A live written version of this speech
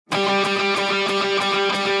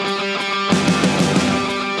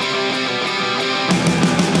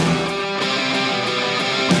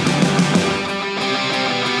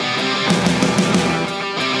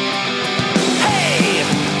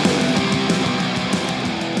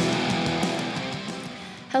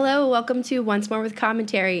welcome to Once More with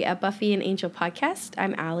Commentary, a Buffy and Angel podcast.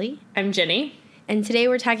 I'm Allie. I'm Jenny. And today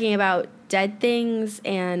we're talking about dead things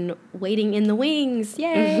and waiting in the wings.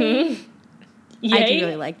 Yay! Mm-hmm. Yay? I do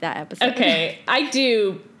really like that episode. Okay, I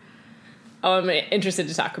do. Oh, I'm interested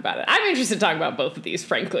to talk about it. I'm interested to talk about both of these,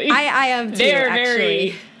 frankly. I am too, They're actually.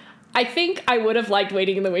 very... I think I would have liked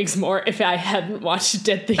Waiting in the Wings more if I hadn't watched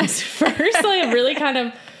Dead Things first. I really kind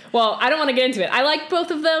of... Well, I don't want to get into it. I like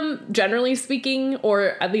both of them, generally speaking,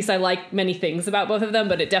 or at least I like many things about both of them,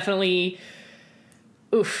 but it definitely...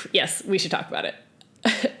 Oof, yes, we should talk about it.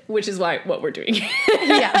 Which is what we're doing.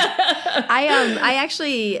 Yeah. I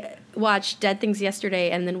actually watched Dead Things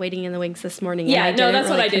yesterday and then Waiting in the Wings this morning. Yeah, and that's really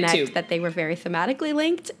what I did too. That they were very thematically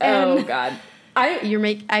linked. Oh, And God.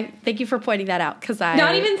 I thank you for pointing that out because I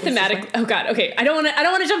not even thematic. Oh God. Okay. I don't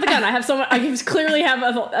want to jump the gun. I clearly have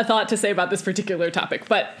a thought to say about this particular topic.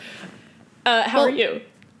 But how are you?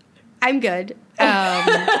 I'm good.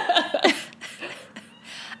 I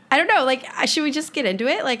don't know. Like, should we just get into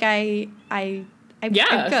it? Like, I'm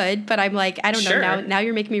good, but I'm like, I don't know. Now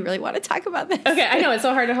you're making me really want to talk about this. Okay. I know it's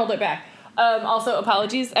so hard to hold it back. Also,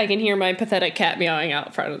 apologies. I can hear my pathetic cat meowing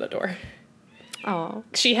out front of the door. Oh.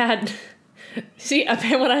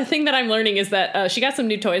 One thing that I'm learning is that she got some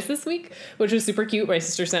new toys this week, which was super cute. My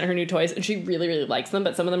sister sent her new toys, and she really, really likes them,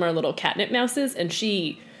 but some of them are little catnip mouses, and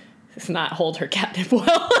she does not hold her catnip well.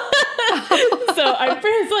 So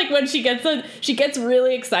it's like when she gets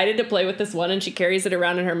really excited to play with this one, and she carries it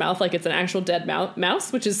around in her mouth like it's an actual dead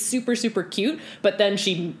mouse, which is super, super cute, but then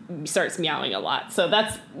she starts meowing a lot. So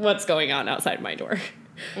that's what's going on outside my door.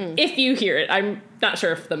 If you hear it. I'm not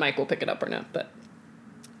sure if the mic will pick it up or not, but...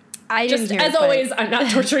 Always, I'm not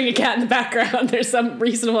torturing a cat in the background. There's some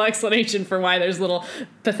reasonable explanation for why there's little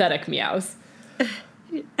pathetic meows.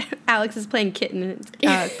 Alex is playing kitten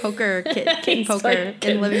poker in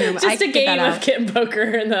the living room. Just a game of kitten poker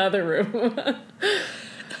in the other room.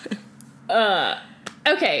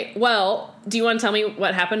 Okay, well, do you want to tell me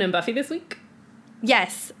what happened in Buffy this week?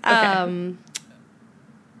 Yes. Okay.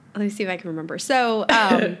 Let me see if I can remember. So,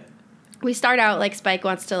 we start out like Spike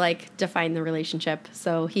wants to like define the relationship.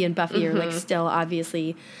 So he and Buffy are like still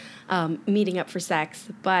obviously meeting up for sex,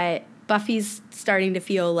 but Buffy's starting to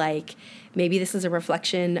feel like maybe this is a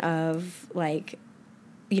reflection of like,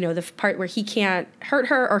 you know, the part where he can't hurt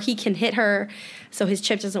her or he can hit her. So his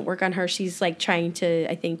chip doesn't work on her. She's like trying to,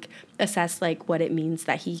 I think, assess like what it means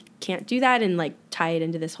that he can't do that and like tie it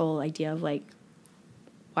into this whole idea of like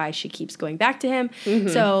why she keeps going back to him.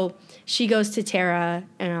 So she goes to Tara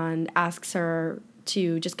and asks her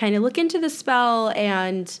to just kind of look into the spell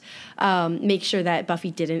and make sure that Buffy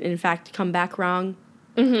didn't, in fact, come back wrong.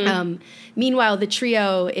 Meanwhile, the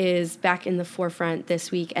trio is back in the forefront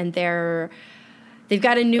this week, and they've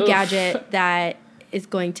got a new gadget that is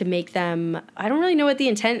going to make them, I don't really know what the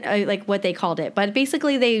intent, like what they called it, but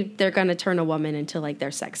basically they're going to turn a woman into like their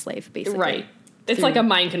sex slave, basically. Right. It's like a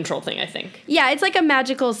mind control thing, I think. Yeah, it's like a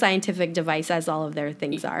magical scientific device, as all of their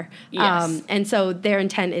things are. Yes. And so their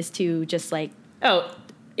intent is to just like... Oh,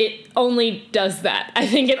 it only does that. I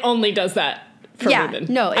think it only does that for women.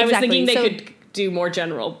 No, exactly. I was thinking they could do more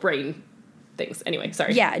general brain things. Anyway,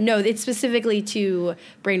 sorry. Yeah, no, it's specifically to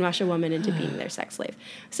brainwash a woman into being their sex slave.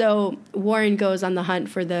 So Warren goes on the hunt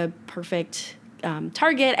for the perfect...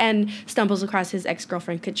 target and stumbles across his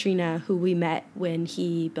ex-girlfriend Katrina, who we met when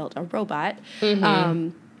he built a robot.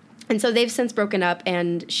 And so they've since broken up,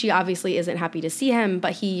 and she obviously isn't happy to see him,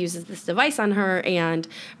 but he uses this device on her and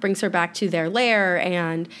brings her back to their lair,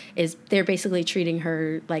 and they're basically treating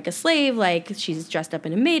her like a slave, like she's dressed up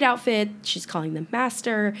in a maid outfit, she's calling them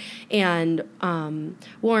master, and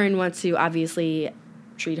Warren wants to obviously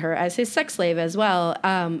treat her as his sex slave as well.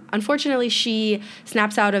 Unfortunately, she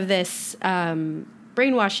snaps out of this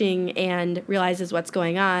brainwashing and realizes what's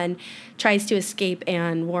going on, tries to escape,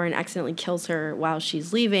 and Warren accidentally kills her while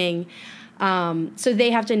she's leaving. So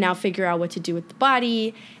they have to now figure out what to do with the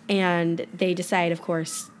body, and they decide, of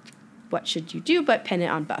course, what should you do but pin it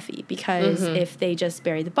on Buffy, because if they just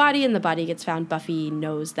bury the body and the body gets found, Buffy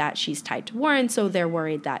knows that she's tied to Warren, so they're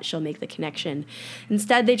worried that she'll make the connection.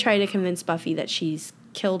 Instead, they try to convince Buffy that she's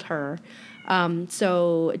killed her.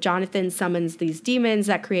 So Jonathan summons these demons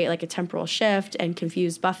that create like a temporal shift and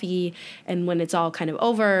confuse Buffy, and when it's all kind of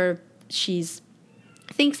over,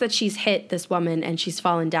 thinks that she's hit this woman and she's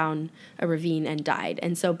fallen down a ravine and died.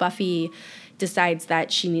 And so Buffy decides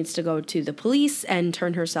that she needs to go to the police and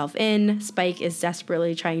turn herself in. Spike is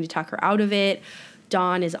desperately trying to talk her out of it.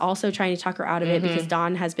 Dawn is also trying to talk her out of it because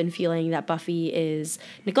Dawn has been feeling that Buffy is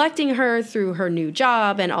neglecting her through her new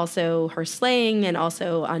job and also her slaying, and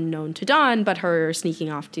also unknown to Dawn, but her sneaking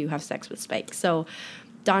off to have sex with Spike. So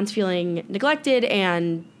Dawn's feeling neglected,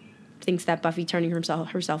 and thinks that Buffy turning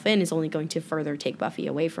herself in is only going to further take Buffy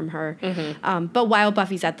away from her. But while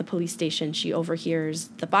Buffy's at the police station, she overhears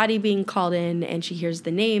the body being called in, and she hears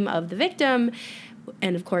the name of the victim.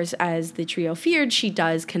 And of course, as the trio feared, she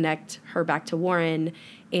does connect her back to Warren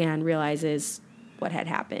and realizes what had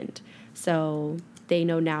happened. So they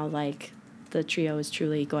know now, like, the trio is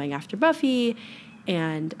truly going after Buffy.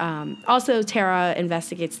 And also Tara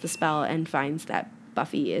investigates the spell and finds that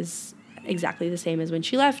Buffy is exactly the same as when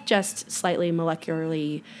she left, just slightly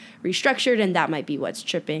molecularly restructured, and that might be what's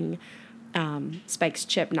tripping Spike's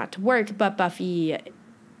chip not to work. But Buffy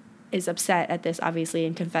is upset at this, obviously,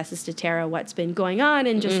 and confesses to Tara what's been going on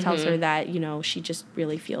and just tells her that, you know, she just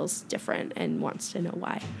really feels different and wants to know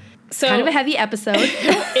why. So kind of a heavy episode.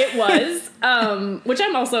 It was, which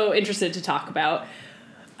I'm also interested to talk about.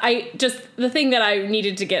 The thing that I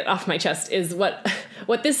needed to get off my chest is what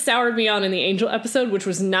this soured me on in the Angel episode, which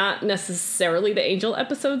was not necessarily the Angel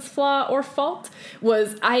episode's flaw or fault,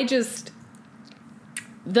 was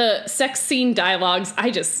the sex scene dialogues, I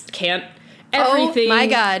just can't. Everything, oh my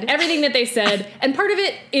God. Everything that they said, and part of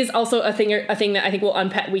it is also a thing that I think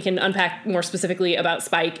we can unpack more specifically about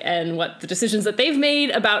Spike and what the decisions that they've made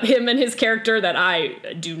about him and his character that I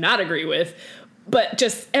do not agree with. But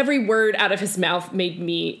just every word out of his mouth made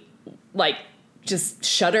me, like, just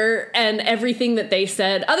shudder, and everything that they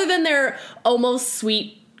said, other than their almost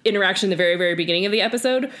sweet interaction in the very, very beginning of the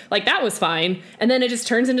episode, like, that was fine. And then it just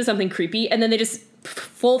turns into something creepy, and then they just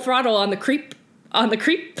full throttle on the creep,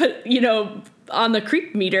 you know, on the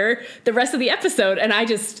creep meter the rest of the episode, and I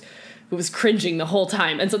just was cringing the whole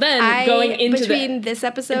time. And so then going into between this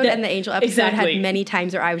episode and the Angel episode, had many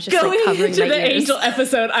times where I was just going like covering into my the ears. Angel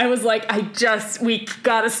episode, I was like, we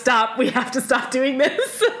gotta stop. We have to stop doing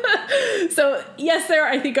this. So yes, there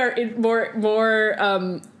I think are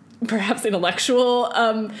more perhaps intellectual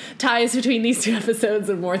ties between these two episodes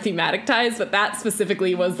and more thematic ties, but that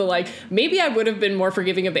specifically was the, like, maybe I would have been more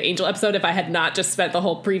forgiving of the Angel episode if I had not just spent the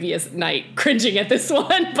whole previous night cringing at this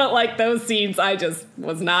one, but, like, those scenes, I just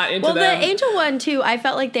was not into them. Well, the Angel one, too, I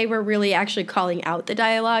felt like they were really actually calling out the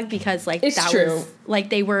dialogue, because, like, it's that true. was,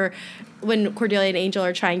 like, they were, when Cordelia and Angel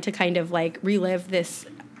are trying to kind of, like, relive this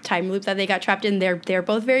time loop that they got trapped in, they're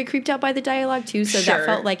both very creeped out by the dialogue too, so that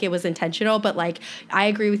felt like it was intentional. But, like, I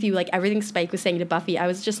agree with you, like, everything Spike was saying to Buffy, I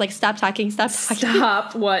was just like, stop talking.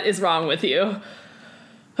 What is wrong with you?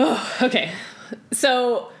 Oh, okay,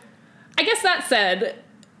 so I guess that said,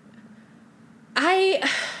 I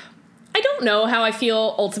don't know how I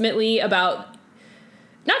feel ultimately about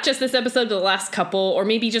not just this episode, but the last couple, or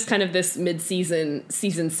maybe just kind of this mid-season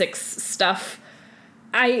season 6 stuff.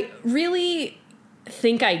 I really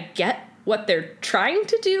think I get what they're trying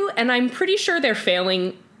to do, and I'm pretty sure they're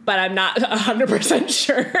failing, but I'm not 100%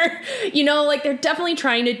 sure. You know, like, they're definitely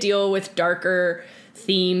trying to deal with darker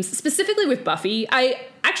themes, specifically with Buffy. I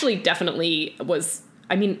actually definitely was,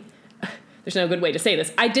 I mean, there's no good way to say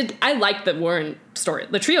this. I like the Warren story,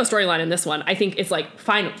 the trio storyline in this one. I think it's like,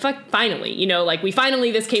 finally, you know, like,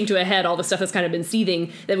 this came to a head, all the stuff that's kind of been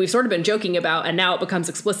seething that we've sort of been joking about, and now it becomes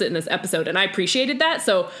explicit in this episode, and I appreciated that.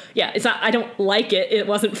 So yeah, I don't like it. It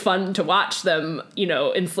wasn't fun to watch them, you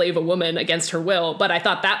know, enslave a woman against her will, but I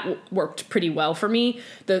thought that worked pretty well for me.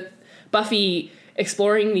 The Buffy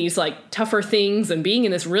exploring these, like, tougher things and being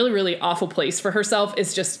in this really, really awful place for herself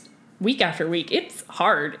is just, week after week, it's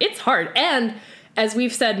hard. And as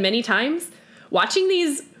we've said many times, not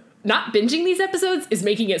binging these episodes is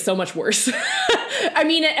making it so much worse. I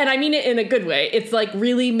mean it in a good way. It's, like,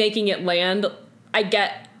 really making it land. I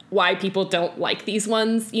get why people don't like these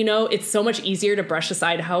ones, you know? It's so much easier to brush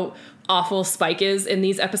aside how awful Spike is in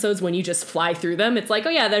these episodes when you just fly through them. It's like, oh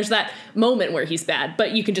yeah, there's that moment where he's bad,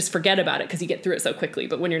 but you can just forget about it because you get through it so quickly.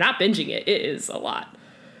 But when you're not binging it, it is a lot.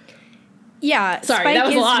 Yeah, sorry, Spike that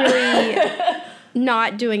was is a lot. Really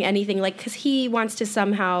not doing anything, like, because he wants to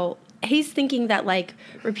somehow, he's thinking that, like,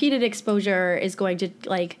 repeated exposure is going to,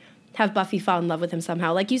 like, have Buffy fall in love with him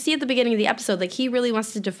somehow. Like, you see at the beginning of the episode, like, he really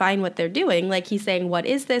wants to define what they're doing. Like, he's saying, what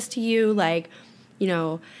is this to you? Like, you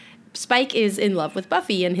know, Spike is in love with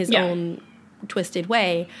Buffy in his own twisted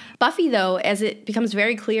way. Buffy, though, as it becomes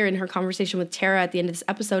very clear in her conversation with Tara at the end of this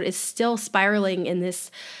episode, is still spiraling in this,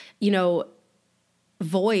 you know,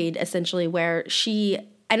 void, essentially, where she,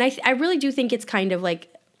 and I really do think it's kind of like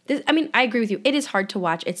this. I mean, I agree with you. It is hard to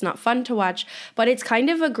watch. It's not fun to watch, but it's kind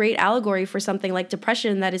of a great allegory for something like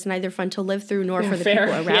depression that is neither fun to live through nor for the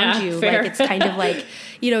people around you. Fair. Like, it's kind of like,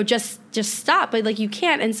 you know, just stop, but, like, you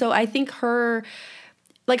can't. And so I think her,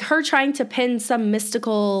 like her trying to pin some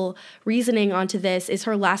mystical reasoning onto this is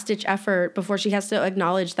her last ditch effort before she has to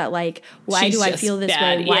acknowledge that, like, why She's do I just feel this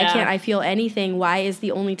bad. way? Why Yeah. can't I feel anything? Why is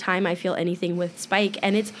the only time I feel anything with Spike?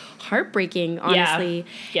 And it's heartbreaking, honestly.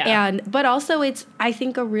 Yeah. But also it's, I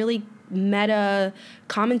think, a really meta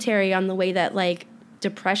commentary on the way that, like,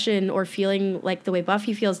 depression or feeling like the way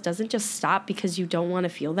Buffy feels doesn't just stop because you don't want to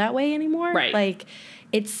feel that way anymore. Right. Like,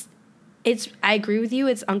 it's I agree with you,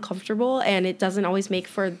 it's uncomfortable and it doesn't always make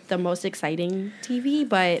for the most exciting TV,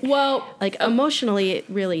 but like emotionally it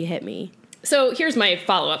really hit me. So here's my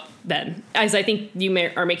follow-up then, as I think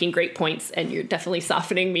you are making great points and you're definitely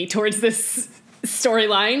softening me towards this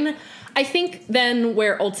storyline. I think then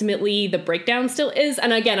where ultimately the breakdown still is,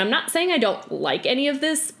 and again, I'm not saying I don't like any of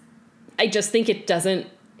this, I just think it doesn't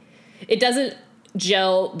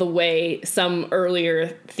gel the way some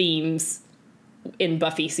earlier themes in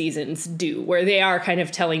Buffy seasons do, where they are kind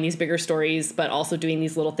of telling these bigger stories, but also doing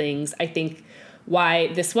these little things. I think why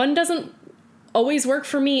this one doesn't always work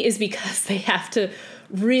for me is because they have to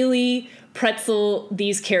really pretzel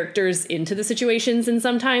these characters into the situations. And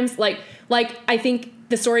sometimes like I think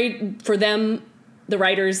the story for them, the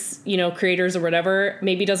writers, creators or whatever,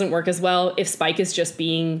 maybe doesn't work as well if Spike is just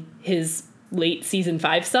being his late season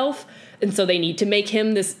 5 self. And so they need to make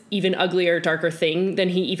him this even uglier, darker thing than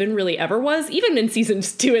he even really ever was, even in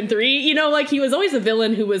seasons 2 and 3. Like he was always a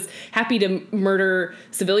villain who was happy to murder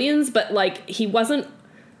civilians, but like he wasn't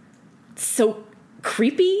so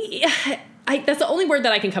creepy. That's the only word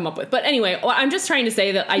that I can come up with. But anyway, I'm just trying to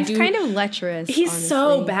say that he's kind of lecherous. He's honestly.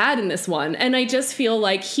 so bad in this one. And I just feel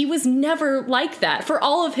like he was never like that for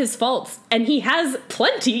all of his faults. And he has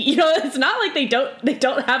plenty, it's not like they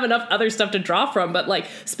don't have enough other stuff to draw from, but like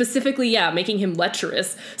specifically, making him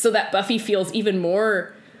lecherous so that Buffy feels even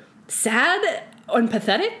more sad and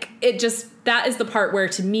pathetic. That is the part where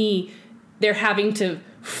to me, they're having to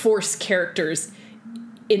force characters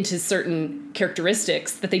into certain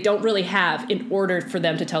characteristics that they don't really have in order for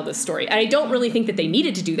them to tell this story. And I don't really think that they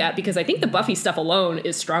needed to do that because I think the Buffy stuff alone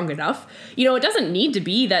is strong enough. It doesn't need to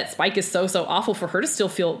be that Spike is so awful for her to still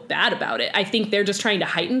feel bad about it. I think they're just trying to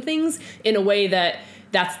heighten things in a way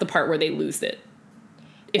that's the part where they lose it.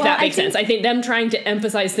 If that makes sense. I think them trying to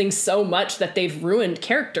emphasize things so much that they've ruined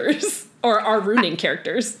characters or are ruining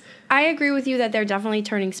characters. I agree with you that they're definitely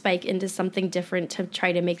turning Spike into something different to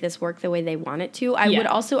try to make this work the way they want it to. I would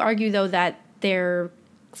also argue, though, that they're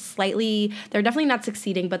definitely not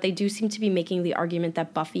succeeding, but they do seem to be making the argument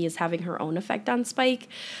that Buffy is having her own effect on Spike.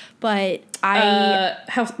 But how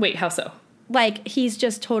so? Like, he's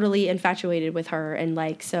just totally infatuated with her, and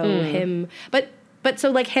like, so him, but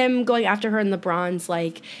so like him going after her in the bronze,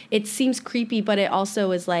 like, it seems creepy, but it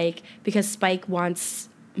also is like, because Spike wants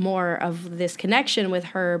more of this connection with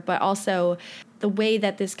her, but also the way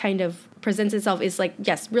that this kind of presents itself is like,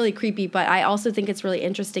 yes, really creepy, but I also think it's really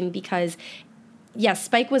interesting because yes,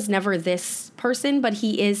 Spike was never this person, but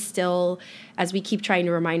he is still, as we keep trying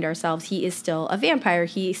to remind ourselves, he is still a vampire.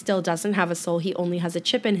 He still doesn't have a soul. He only has a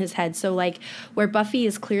chip in his head. So like where Buffy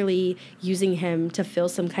is clearly using him to fill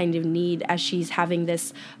some kind of need as she's having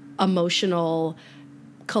this emotional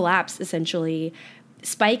collapse, essentially,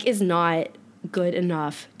 Spike is not good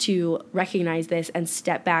enough to recognize this and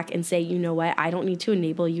step back and say, you know what, I don't need to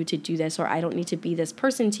enable you to do this, or I don't need to be this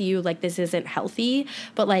person to you. Like, this isn't healthy.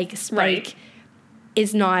 But like Spike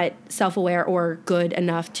is not self-aware or good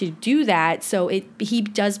enough to do that. So he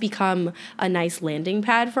does become a nice landing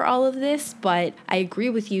pad for all of this. But I agree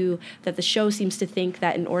with you that the show seems to think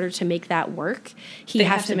that in order to make that work, he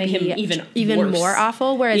has to make him even more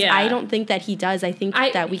awful. Whereas I don't think that he does. I think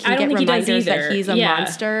that we can get reminders that he's a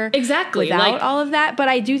monster without all of that. But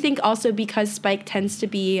I do think also because Spike tends to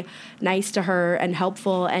be nice to her and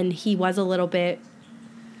helpful, and he was a little bit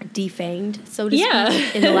defanged, so to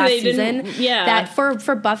speak, in the last season. That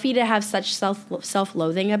for Buffy to have such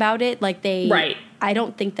self-loathing about it, like I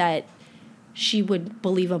don't think that she would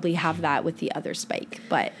believably have that with the other Spike.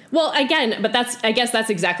 But I guess that's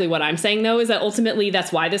exactly what I'm saying, though, is that ultimately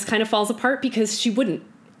that's why this kind of falls apart, because she wouldn't.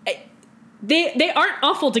 They aren't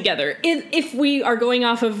awful together. If we are going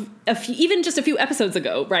off of even just a few episodes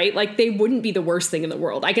ago, right? Like, they wouldn't be the worst thing in the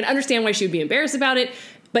world. I can understand why she would be embarrassed about it.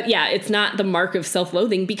 But yeah, it's not the mark of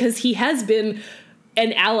self-loathing, because he has been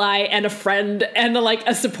an ally and a friend and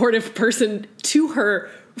a supportive person to her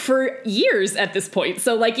for years at this point.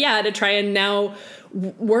 So to try and now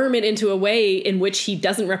worm it into a way in which he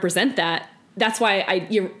doesn't represent that. That's why I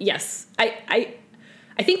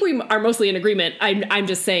think we are mostly in agreement. I'm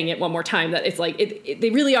just saying it one more time, that it's like they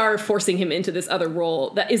really are forcing him into this other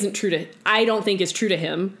role that isn't true to, I don't think is true to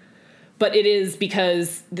him. But it is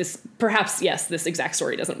because this exact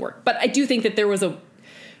story doesn't work. But I do think that there was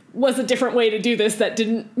was a different way to do this that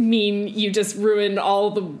didn't mean you just ruined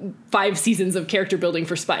all the 5 seasons of character building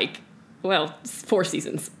for Spike. Well, 4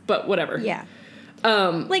 seasons, but whatever. Yeah.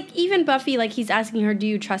 Like, even Buffy, like, he's asking her, do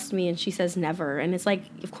you trust me? And she says never. And it's like,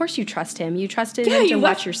 of course you trust him. You trusted him to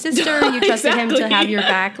watch your sister. You trusted him to have your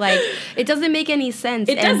back. Like, it doesn't make any sense.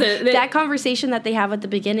 It doesn't. That conversation that they have at the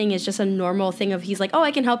beginning is just a normal thing of, he's like, oh,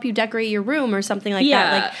 I can help you decorate your room or something like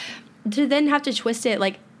that. Like, to then have to twist it,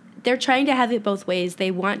 like, they're trying to have it both ways.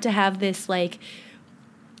 They want to have this, like,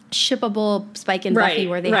 shippable Spike and Buffy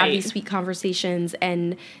where they have these sweet conversations,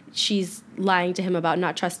 and she's lying to him about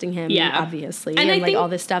not trusting him, obviously, and like all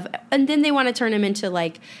this stuff. And then they want to turn him into,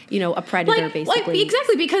 like, you know, a predator, basically. Like,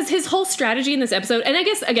 exactly, because his whole strategy in this episode, and I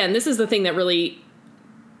guess, again, this is the thing that really,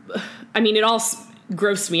 I mean, it all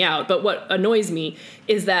grossed me out, but what annoys me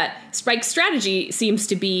is that Spike's strategy seems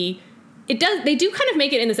to be, they do kind of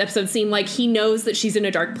make it in this episode seem like he knows that she's in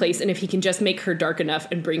a dark place, and if he can just make her dark enough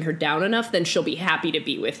and bring her down enough, then she'll be happy to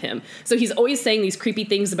be with him. So he's always saying these creepy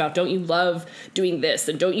things about, don't you love doing this,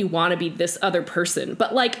 and don't you want to be this other person?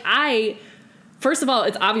 But, like, first of all,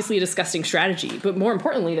 it's obviously a disgusting strategy, but more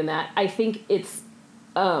importantly than that, I think it's,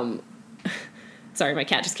 sorry, my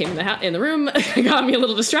cat just came in the room, got me a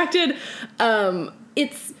little distracted.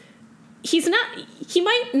 He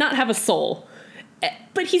might not have a soul,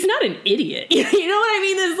 but he's not an idiot. You know what I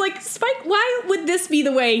mean? It's like, Spike, why would this be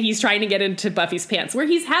the way he's trying to get into Buffy's pants? Where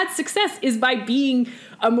he's had success is by being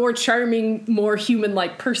a more charming, more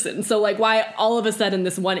human-like person. So, like, why all of a sudden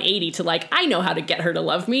this 180 to, like, I know how to get her to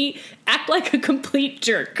love me, act like a complete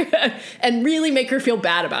jerk, and really make her feel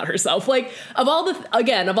bad about herself. Like, of all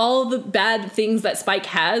the bad things that Spike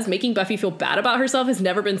has, making Buffy feel bad about herself has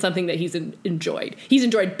never been something that he's enjoyed. He's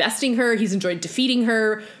enjoyed besting her. He's enjoyed defeating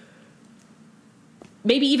her.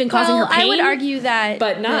 Maybe even causing her pain. I would argue that,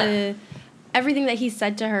 but not everything that he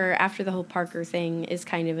said to her after the whole Parker thing is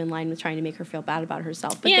kind of in line with trying to make her feel bad about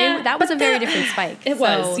herself. But that was a very different Spike. It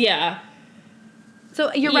was, yeah.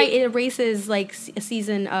 So you're right. It erases, like, a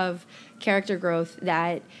season of character growth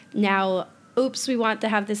that now, oops, we want to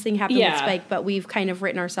have this thing happen with Spike, but we've kind of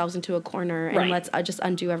written ourselves into a corner, and let's just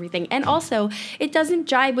undo everything. And also, it doesn't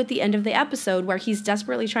jibe with the end of the episode where he's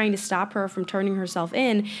desperately trying to stop her from turning herself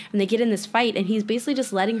in, and they get in this fight, and he's basically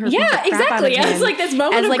just letting her beat the crap exactly. out of him. It's like this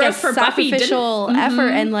moment of growth for Buffy sacrificial effort,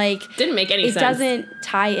 and, like, didn't make any sense. It doesn't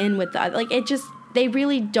tie in with the, like, it just, they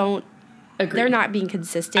really don't. Agreed. They're not being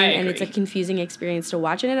consistent, and it's a confusing experience to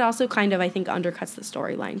watch, and it also kind of, I think, undercuts the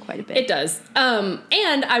storyline quite a bit. It does.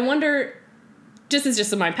 And I wonder,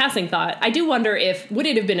 just my passing thought, I do wonder would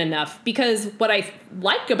it have been enough? Because what I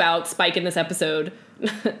like about Spike in this episode,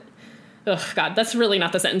 oh God, that's really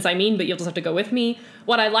not the sentence I mean, but you'll just have to go with me.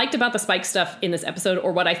 What I liked about the Spike stuff in this episode,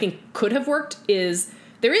 or what I think could have worked, is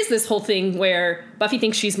there is this whole thing where Buffy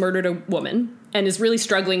thinks she's murdered a woman and is really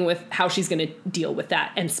struggling with how she's going to deal with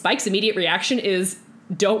that. And Spike's immediate reaction is,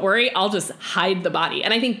 don't worry, I'll just hide the body.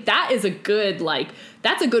 And I think that is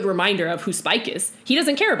that's a good reminder of who Spike is. He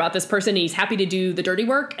doesn't care about this person. He's happy to do the dirty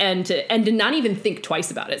work and to not even think twice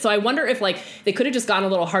about it. So I wonder if, like, they could have just gone a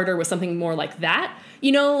little harder with something more like that,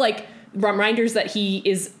 you know, like reminders that he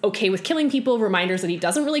is okay with killing people, reminders that he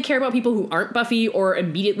doesn't really care about people who aren't Buffy or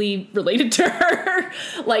immediately related to her.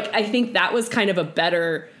 Like, I think that was kind of a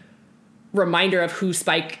better reminder of who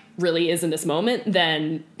Spike really is in this moment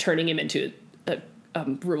than turning him into a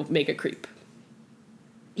real mega creep.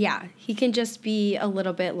 Yeah, he can just be a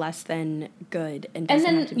little bit less than good and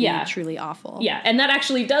doesn't have to be truly awful. Yeah, and that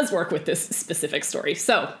actually does work with this specific story.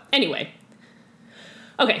 So, anyway.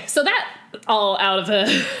 Okay, so that all out of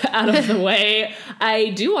the way,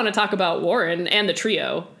 I do want to talk about Warren and the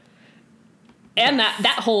trio. And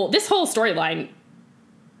this whole storyline,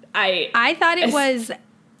 I thought it was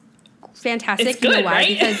fantastic. It's good, right?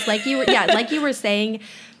 Because like you were saying,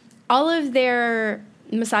 all of their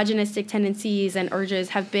misogynistic tendencies and urges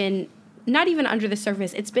have been not even under the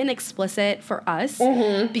surface. It's been explicit for us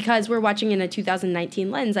because we're watching in a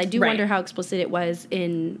 2019 lens. I do wonder how explicit it was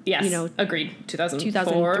in, agreed,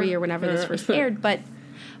 2003 or whenever this first aired.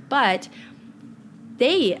 But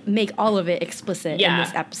they make all of it explicit in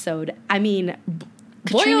this episode. I mean,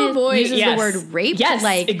 Katrina uses the word rape. Yes,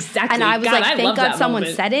 exactly. And I was thank God someone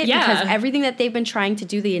said it because everything that they've been trying to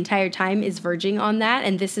do the entire time is verging on that,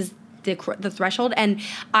 and this is the threshold. And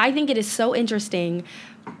I think it is so interesting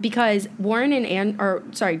because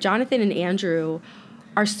Jonathan and Andrew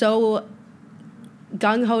are so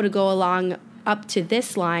gung-ho to go along up to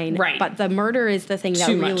this line, but the murder is the thing that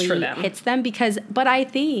really hits them but I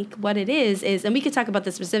think what it is, and we could talk about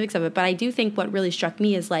the specifics of it, but I do think what really struck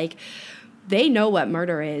me is, like, they know what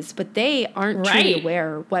murder is, but they aren't truly Right.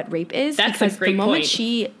 aware what rape is. That's a because great the moment point.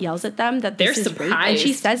 she yells at them that They're this is rape, and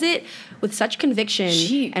she surprised. says it with such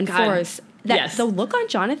conviction and God, force that yes. the look on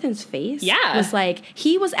Jonathan's face Yeah. was like,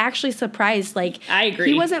 he was actually surprised. Like, I agree.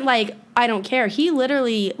 He wasn't like, I don't care. He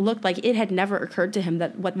literally looked like it had never occurred to him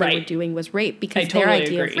that what they were Right. doing was rape, because I their totally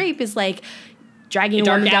idea of agree. rape is like dragging a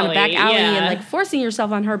Dark woman down a back alley, alley yeah. and like forcing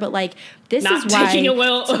yourself on her. But like, this Not is why taking away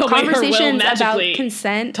her will conversations about magically.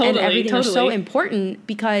 consent Totally, and everything are so totally. important,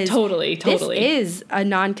 because Totally. this is a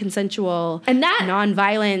non-consensual And that-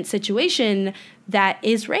 non-violent situation that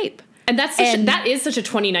is rape. And that is such a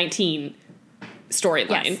 2019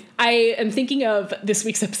 storyline. Yes. I am thinking of this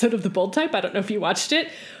week's episode of The Bold Type. I don't know if you watched it.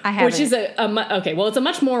 I haven't. Which is it's a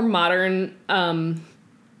much more modern,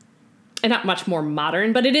 and not much more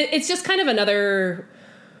modern, but it's just kind of another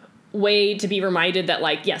way to be reminded that,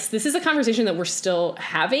 like, yes, this is a conversation that we're still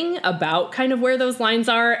having about kind of where those lines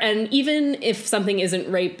are. And even if something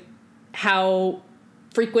isn't rape, how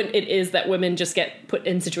frequent it is that women just get put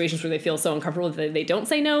in situations where they feel so uncomfortable that they don't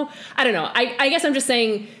say no. I don't know. I guess I'm just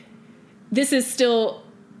saying this is still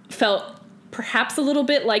felt perhaps a little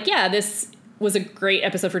bit like, yeah, this was a great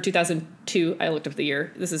episode for 2002. I looked up the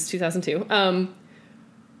year. This is 2002.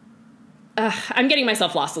 I'm getting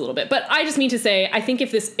myself lost a little bit, but I just mean to say, I think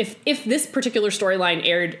if this particular storyline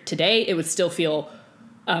aired today, it would still feel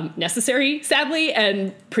necessary, sadly,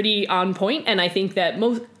 and pretty on point. And I think that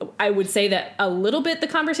I would say that a little bit the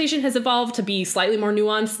conversation has evolved to be slightly more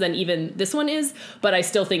nuanced than even this one is. But I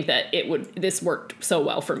still think that this worked so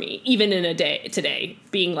well for me, even in a day today,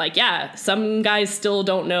 being like, yeah, some guys still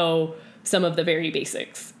don't know some of the very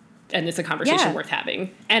basics. And it's a conversation worth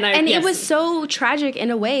having. And it was so tragic in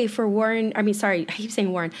a way for I keep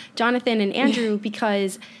saying Warren, Jonathan and Andrew,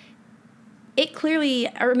 because it clearly,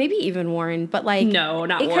 or maybe even Warren, but like, no,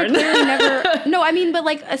 not it Warren. Could clearly never, no, I mean, but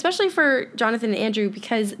like, especially for Jonathan and Andrew,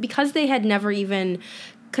 because they had never even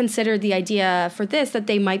considered the idea for this, that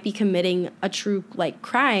they might be committing a true like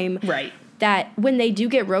crime. Right. That when they do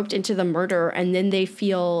get roped into the murder and then they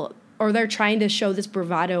feel, or they're trying to show this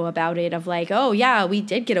bravado about it of like, oh yeah, we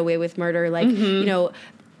did get away with murder. Like, you know,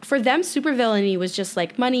 for them, supervillainy was just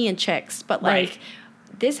like money and chicks, but like, Right.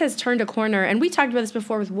 This has turned a corner, and we talked about this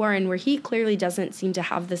before with Warren, where he clearly doesn't seem to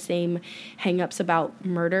have the same hangups about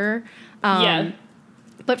murder. Yeah.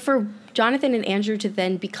 But for Jonathan and Andrew to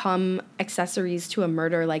then become accessories to a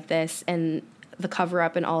murder like this and the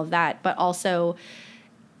cover-up and all of that, but also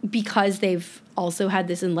because they've also had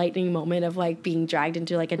this enlightening moment of like being dragged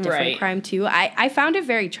into like a different Right. crime too, I found it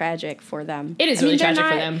very tragic for them. It is really they're tragic for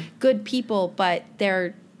not them. good people, but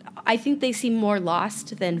I think they seem more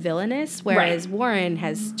lost than villainous, whereas Right. Warren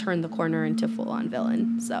has turned the corner into full-on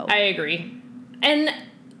villain. So I agree. And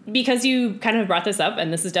because you kind of brought this up,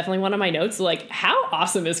 and this is definitely one of my notes, like, how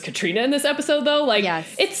awesome is Katrina in this episode, though? Like,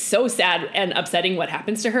 Yes. It's so sad and upsetting what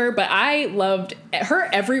happens to her, but I loved her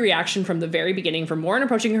every reaction from the very beginning, from Warren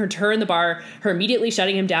approaching her to her in the bar, her immediately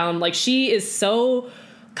shutting him down. Like, she is so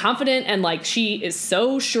confident, and, like, she is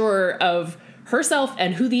so sure of herself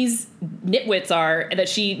and who these nitwits are that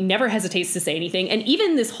she never hesitates to say anything. And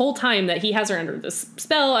even this whole time that he has her under this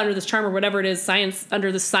spell, under this charm, or whatever it is,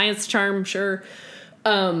 under the science charm, sure.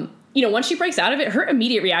 You know, once she breaks out of it, her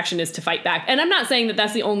immediate reaction is to fight back. And I'm not saying that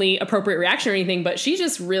that's the only appropriate reaction or anything, but she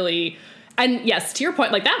just really, and yes, to your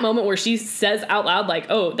point, like that moment where she says out loud, like,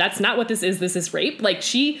 oh, that's not what this is rape. Like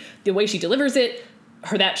the way she delivers it,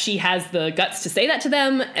 that she has the guts to say that to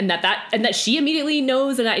them, and that she immediately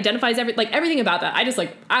knows and identifies everything about that.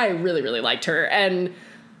 I really, really liked her. And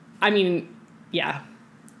I mean, yeah,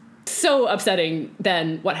 so upsetting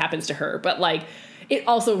then what happens to her. But like, it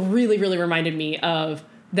also really, really reminded me of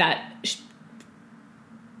that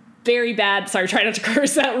very bad, sorry, try not to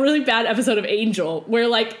curse, that really bad episode of Angel, where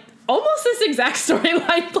like almost this exact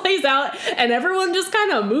storyline plays out and everyone just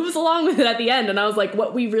kind of moves along with it at the end. And I was like,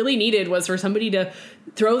 what we really needed was for somebody to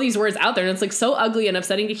throw these words out there. And it's like so ugly and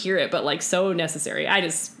upsetting to hear it, but like so necessary.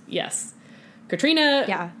 Yes.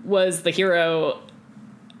 Katrina was the hero.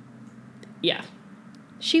 Yeah.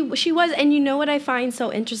 She was, and you know what I find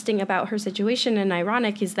so interesting about her situation and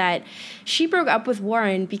ironic is that she broke up with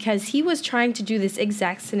Warren because he was trying to do this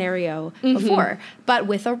exact scenario before, but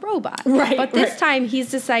with a robot. Right. But this time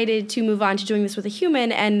he's decided to move on to doing this with a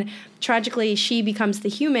human, and tragically she becomes the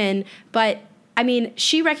human. But I mean,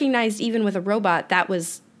 she recognized even with a robot that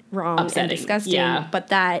was wrong Upsetting. and disgusting. Yeah. But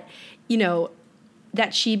that, you know,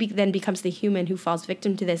 that she then becomes the human who falls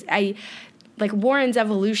victim to this. Like Warren's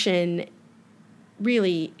evolution.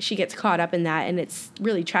 Really, she gets caught up in that, and it's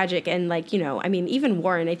really tragic. And like, you know, I mean, even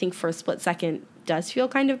Warren, I think for a split second, does feel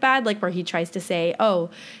kind of bad, like where he tries to say, oh,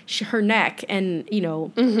 her neck, and, you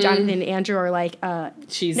know, Jonathan and Andrew are like,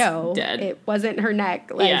 she's no, dead. It wasn't her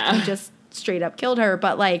neck. Like, he just straight up killed her.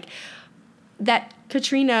 But, like, that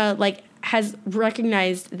Katrina, like, has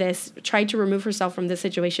recognized this, tried to remove herself from this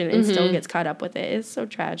situation, and still gets caught up with it. It's so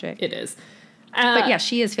tragic. It is. But yeah,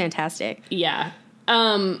 she is fantastic. Yeah.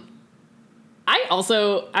 I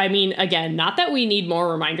mean, again, not that we need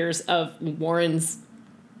more reminders of Warren's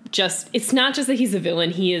it's not just that he's a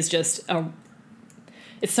villain, he is just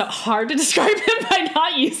it's so hard to describe him by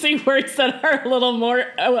not using words that are a little more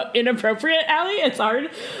inappropriate, Allie. It's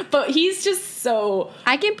hard. But he's just so...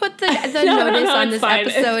 I can put the notice on this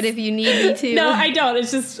episode if you need me to. No, I don't.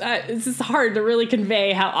 It's just hard to really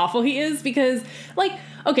convey how awful he is because, like,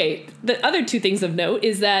 okay, the other two things of note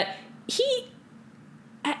is that he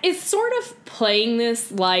is sort of playing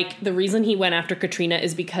this like the reason he went after Katrina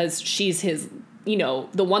is because she's his, you know,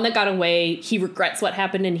 the one that got away. He regrets what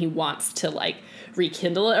happened and he wants to, like,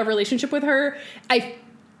 rekindle a relationship with her.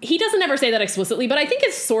 He doesn't ever say that explicitly, but I think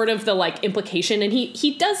it's sort of the, like, implication. And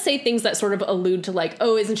he does say things that sort of allude to, like,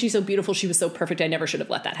 oh, isn't she so beautiful? She was so perfect. I never should have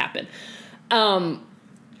let that happen.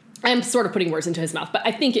 I'm sort of putting words into his mouth, but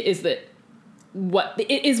I think it is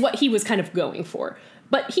what he was kind of going for.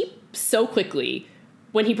 But he so quickly,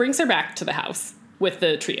 when he brings her back to the house with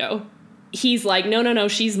the trio, he's like, no,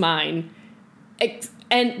 she's mine.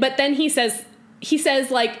 But then he says,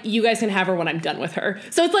 like, you guys can have her when I'm done with her.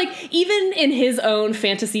 So it's like, even in his own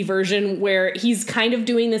fantasy version where he's kind of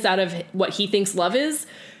doing this out of what he thinks love is,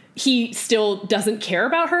 he still doesn't care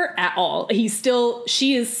about her at all.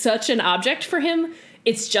 She is such an object for him.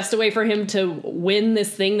 It's just a way for him to win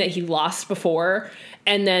this thing that he lost before,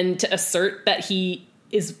 and then to assert that he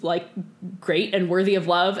is, like, great and worthy of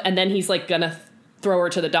love. And then he's, like, gonna throw her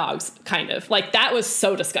to the dogs, kind of. Like, that was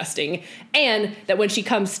so disgusting. And that when she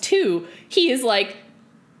comes to, he is like,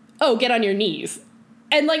 oh, get on your knees.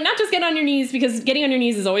 And, like, not just get on your knees, because getting on your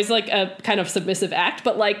knees is always, like, a kind of submissive act,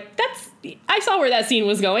 but, like, I saw where that scene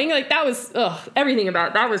was going. Like, that was, everything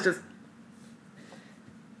about that was just...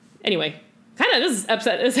 Anyway, this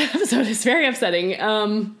episode is very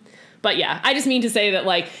upsetting. But yeah, I just mean to say that,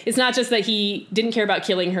 like, it's not just that he didn't care about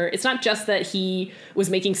killing her. It's not just that he was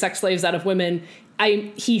making sex slaves out of women.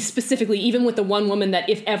 He specifically, even with the one woman that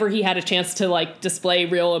if ever he had a chance to, like, display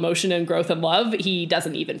real emotion and growth and love, he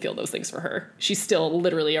doesn't even feel those things for her. She's still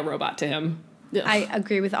literally a robot to him. Ugh. I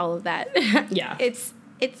agree with all of that. Yeah.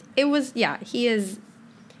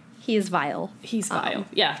 He is vile. He's vile.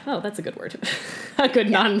 Yeah. Oh, that's a good word. A good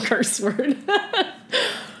non-curse word.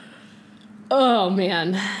 Oh,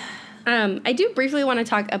 man. I do briefly want to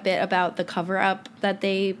talk a bit about the cover-up that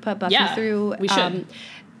they put Buffy through. We should.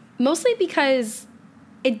 Mostly because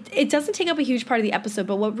it doesn't take up a huge part of the episode,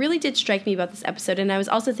 but what really did strike me about this episode, and I was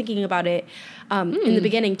also thinking about it in the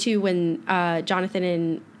beginning, too, when Jonathan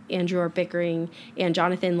and Andrew are bickering, and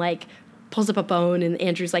Jonathan, like, pulls up a bone, and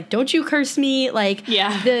Andrew's like, don't you curse me? Like,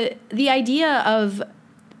 the idea of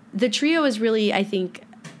the trio is really, I think,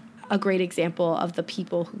 a great example of the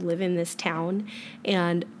people who live in this town,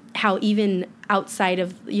 and how even outside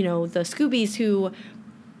of, you know, the Scoobies who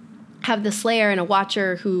have the Slayer and a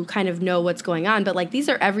Watcher who kind of know what's going on, but, like, these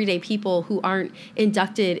are everyday people who aren't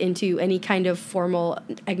inducted into any kind of formal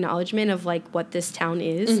acknowledgement of, like, what this town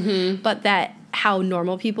is, but that how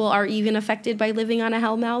normal people are even affected by living on a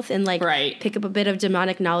Hellmouth and, like, pick up a bit of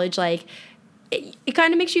demonic knowledge. Like, it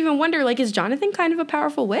kind of makes you even wonder, like, is Jonathan kind of a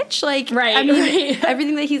powerful witch? Like, I mean,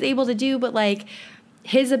 everything that he's able to do, but, like,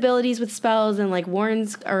 his abilities with spells and, like,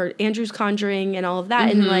 Andrew's conjuring and all of that,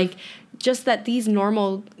 and, like, just that these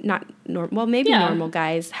normal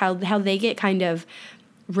guys, how they get kind of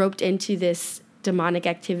roped into this demonic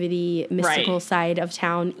activity, mystical side of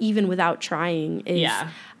town, even without trying, is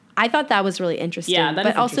I thought that was really interesting. Yeah,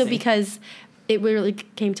 but also because it really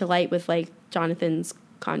came to light with, like, Jonathan's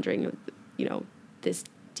conjuring, you know, this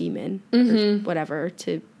demon or whatever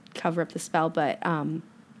to cover up the spell. But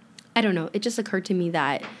I don't know. It just occurred to me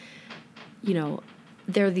that, you know,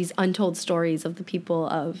 there are these untold stories of the people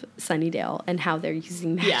of Sunnydale and how they're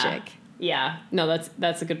using magic. Yeah. No,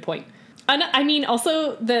 that's a good point. And I mean,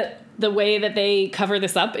 also the way that they cover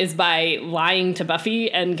this up is by lying to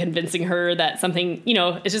Buffy and convincing her that something, you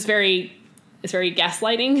know, it's very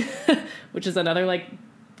gaslighting, which is another, like,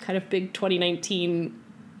 kind of big 2019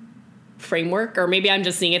 framework. Or maybe I'm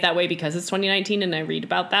just seeing it that way because it's 2019 and I read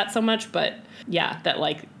about that so much. But yeah, that,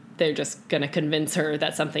 like, they're just going to convince her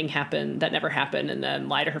that something happened that never happened and then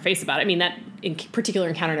lie to her face about it. I mean, that in particular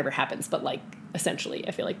encounter never happens, but, like, essentially,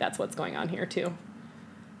 I feel like that's what's going on here, too.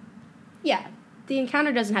 Yeah. The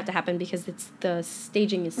encounter doesn't have to happen because the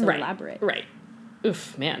staging is so elaborate. Right.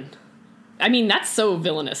 Oof, man. I mean, that's so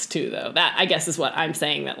villainous too, though. That, I guess, is what I'm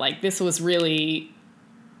saying, that like this was really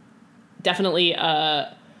definitely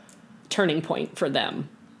a turning point for them.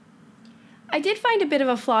 I did find a bit of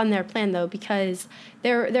a flaw in their plan, though, because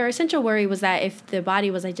their essential worry was that if the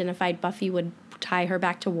body was identified, Buffy would tie her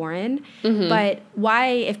back to Warren. Mm-hmm. But why,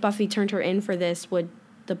 if Buffy turned her in for this, would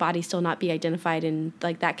the body still not be identified and,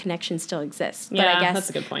 like, that connection still exists? Yeah, but I guess that's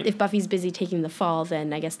a good point. If Buffy's busy taking the fall,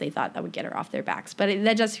 then I guess they thought that would get her off their backs. But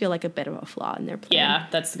that does feel like a bit of a flaw in their plan. Yeah,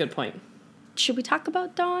 that's a good point. Should we talk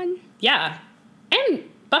about Dawn? Yeah. And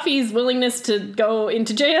Buffy's willingness to go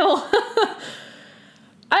into jail.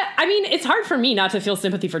 I mean, it's hard for me not to feel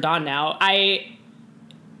sympathy for Dawn now.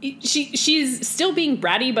 She's still being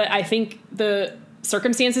bratty, but I think the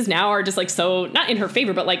circumstances now are just like so not in her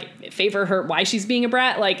favor, but like favor her why she's being a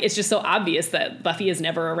brat. Like it's just so obvious that Buffy is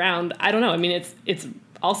never around. I don't know. I mean, it's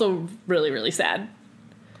also really, really sad.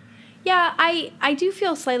 Yeah, I do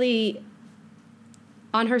feel slightly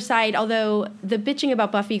on her side, although the bitching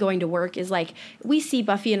about Buffy going to work is like, we see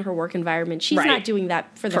Buffy in her work environment. She's not doing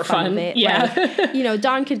that for the fun of it. Yeah. Like,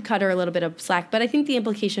 Dawn could cut her a little bit of slack, but I think the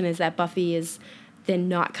implication is that Buffy is then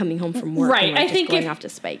not coming home from work and like, I think going off to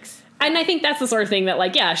Spikes. And I think that's the sort of thing that,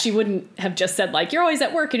 like, yeah, she wouldn't have just said, like, you're always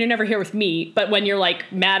at work and you're never here with me. But when you're,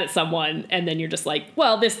 like, mad at someone and then you're just like,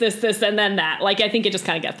 well, this, and then that. Like, I think it just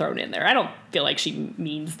kind of got thrown in there. I don't feel like she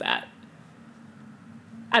means that.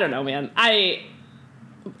 I don't know, man.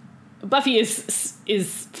 Buffy is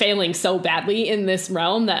failing so badly in this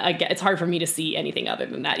realm that it's hard for me to see anything other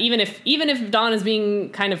than that. Even if Dawn is being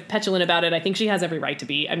kind of petulant about it, I think she has every right to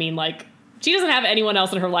be. I mean, like, she doesn't have anyone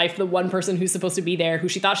else in her life. The one person who's supposed to be there, who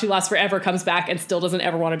she thought she lost forever, comes back and still doesn't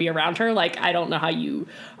ever want to be around her. Like, I don't know how you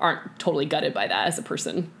aren't totally gutted by that as a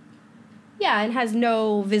person. Yeah, and has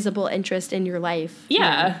no visible interest in your life.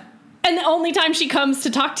 Yeah. And the only time she comes to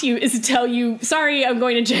talk to you is to tell you, sorry, I'm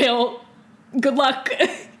going to jail. Good luck.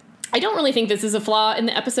 I don't really think this is a flaw in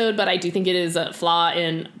the episode, but I do think it is a flaw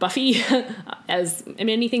in Buffy, as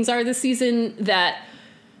many things are this season, that,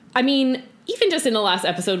 I mean, even just in the last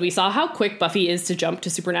episode, we saw how quick Buffy is to jump to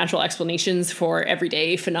supernatural explanations for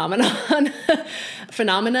everyday phenomena.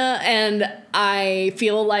 And I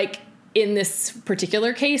feel like in this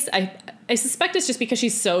particular case, I suspect it's just because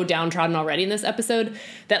she's so downtrodden already in this episode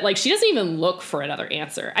that, like, she doesn't even look for another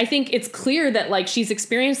answer. I think it's clear that, like, she's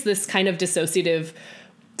experienced this kind of dissociative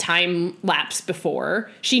time lapse before.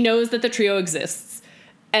 She knows that the trio exists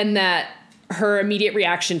and that her immediate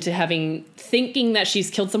reaction to thinking that she's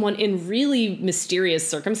killed someone in really mysterious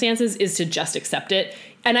circumstances is to just accept it.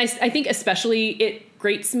 And I think especially it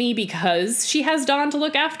grates me because she has Dawn to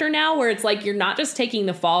look after now, where it's like, you're not just taking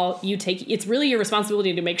the fall, it's really your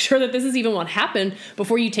responsibility to make sure that this is even what happened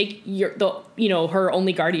before you take her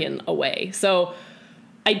only guardian away. So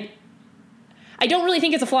I don't really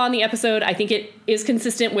think it's a flaw in the episode. I think it is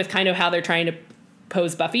consistent with kind of how they're trying to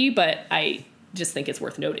pose Buffy, but I just think it's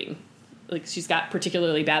worth noting. Like, she's got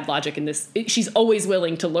particularly bad logic in this. She's always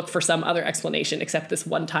willing to look for some other explanation except this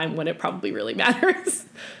one time when it probably really matters.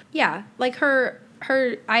 Yeah, like her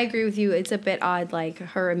I agree with you. It's a bit odd, like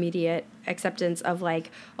her immediate acceptance of like,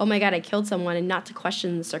 oh my God, I killed someone, and not to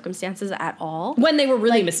question the circumstances at all. When they were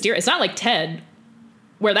really mysterious. It's not like Ted,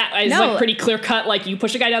 where that is like pretty clear cut, like you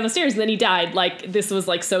push a guy down the stairs and then he died. Like, this was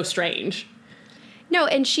like so strange. No,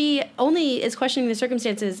 and she only is questioning the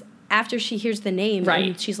circumstances after she hears the name. Right.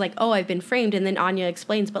 And she's like, oh, I've been framed. And then Anya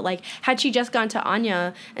explains. But like, had she just gone to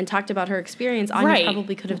Anya and talked about her experience, Anya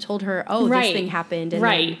probably could have told her, oh, this thing happened. And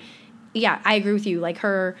then, yeah, I agree with you. Like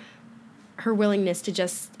her willingness to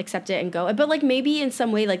just accept it and go. But like, maybe in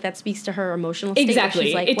some way, like that speaks to her emotional state. Exactly.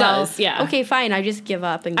 She's like, it does. Yeah. Okay, fine. I just give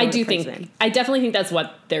up and go to prison. I definitely think that's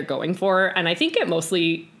what they're going for. And I think it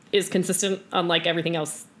mostly is consistent, unlike everything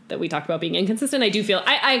else that we talked about being inconsistent. I do feel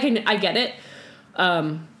I get it.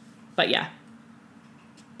 But yeah,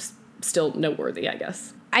 still noteworthy, I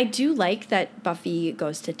guess. I do like that Buffy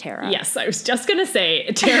goes to Tara. Yes, I was just going to say,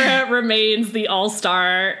 Tara remains the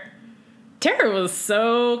all-star. Tara was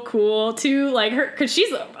so cool, too. Like, her, because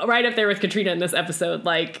she's right up there with Katrina in this episode.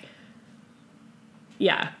 Like,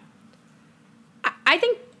 yeah. I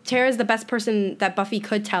think Tara's the best person that Buffy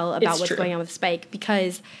could tell about what's going on with Spike,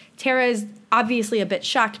 because Tara's obviously a bit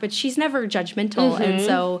shocked, but she's never judgmental. Mm-hmm. And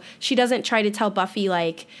so she doesn't try to tell Buffy,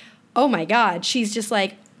 like, oh my God. She's just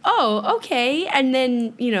like, oh, okay. And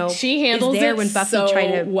then, she handles is there it when Buffy so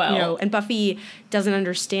tried to, well. And Buffy doesn't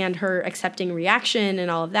understand her accepting reaction and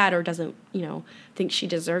all of that, or doesn't, think she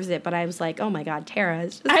deserves it. But I was like, oh my God, Tara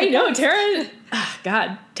is just I know, Tara,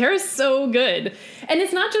 God, Tara's so good. And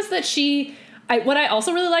it's not just that what I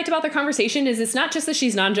also really liked about their conversation is it's not just that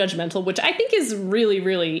she's non-judgmental, which I think is really,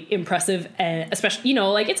 really impressive, and especially, you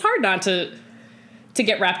know, like it's hard not to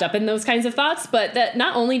get wrapped up in those kinds of thoughts, but that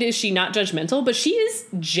not only is she not judgmental, but she is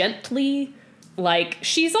gently, like,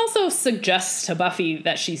 she's also suggests to Buffy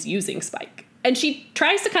that she's using Spike. And she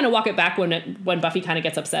tries to kind of walk it back when Buffy kind of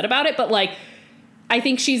gets upset about it, but like, I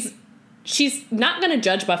think she's not going to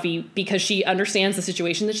judge Buffy because she understands the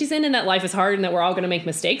situation that she's in and that life is hard and that we're all going to make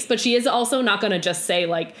mistakes. But she is also not going to just say,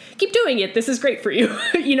 like, keep doing it. This is great for you.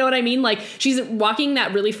 You know what I mean? Like, she's walking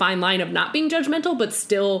that really fine line of not being judgmental, but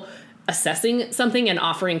still assessing something and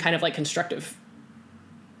offering kind of like constructive,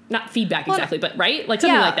 not feedback exactly, but right? Like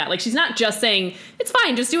something like that. Like, she's not just saying, it's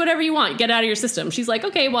fine, just do whatever you want, get out of your system. She's like,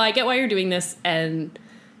 okay, well, I get why you're doing this. And,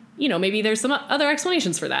 you know, maybe there's some other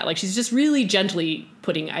explanations for that. Like, she's just really gently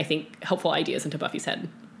putting, I think, helpful ideas into Buffy's head.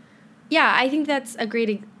 Yeah, I think that's a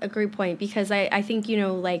great point, because I think, you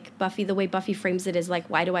know, like Buffy, the way Buffy frames it is like,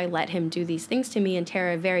 why do I let him do these things to me? And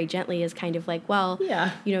Tara very gently is kind of like, well,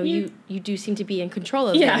 you know, you do seem to be in control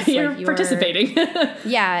of this. Yeah, you're participating.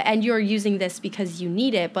 Yeah, and you're using this because you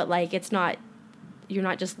need it, but like it's not, you're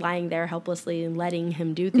not just lying there helplessly and letting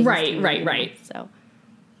him do things. Right. So,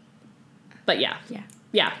 but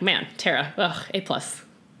yeah, man, Tara, ugh, A+.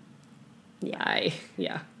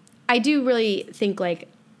 Yeah, I do really think, like,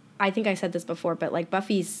 I think I said this before, but like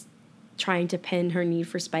Buffy's trying to pin her need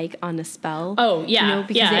for Spike on a spell. Oh yeah, you know,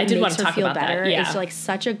 because I did want to talk about better. that. Yeah. It's like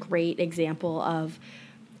such a great example of,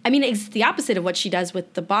 I mean, it's the opposite of what she does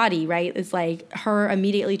with the body, right? It's like her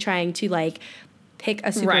immediately trying to like pick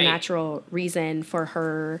a supernatural reason for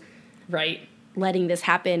her letting this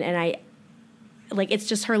happen, and I like, it's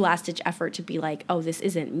just her last ditch effort to be like, oh, this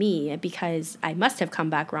isn't me because I must have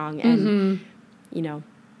come back wrong, and you know.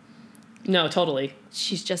 No, totally.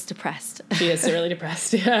 She's just depressed. She is really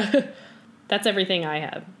depressed. Yeah. That's everything I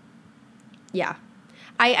have. Yeah.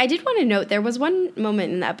 I did want to note, there was one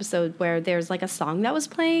moment in the episode where there's like a song that was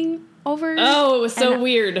playing over. Oh, it was so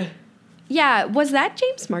weird. Yeah. Was that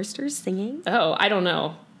James Marsters singing? Oh, I don't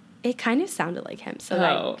know. It kind of sounded like him. So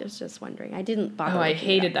I was just wondering. I didn't bother. Oh, I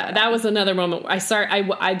hated that. That was another moment.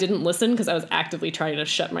 I didn't listen because I was actively trying to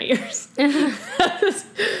shut my ears.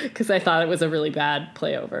 Because I thought it was a really bad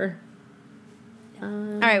playover. All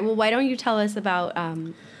right, well, why don't you tell us about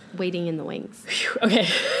Waiting in the Wings? Okay.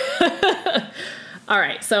 All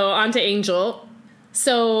right, so on to Angel.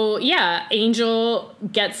 So, yeah, Angel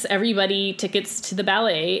gets everybody tickets to the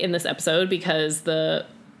ballet in this episode because the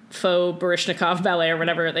faux Baryshnikov ballet, or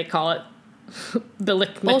whatever they call it,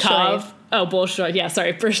 Biliknikov. Oh, Bolshoi. Yeah,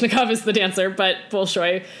 sorry, Baryshnikov is the dancer, but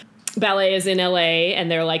Bolshoi ballet is in LA,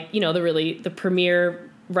 and they're like, you know, the premier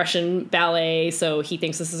Russian ballet, so he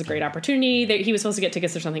thinks this is a great opportunity. He was supposed to get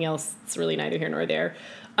tickets or something else. It's really neither here nor there.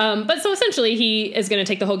 But so essentially he is going to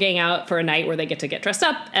take the whole gang out for a night where they get to get dressed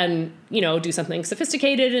up and, you know, do something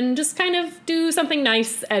sophisticated and just kind of do something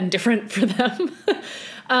nice and different for them.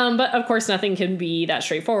 But of course nothing can be that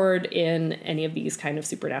straightforward in any of these kind of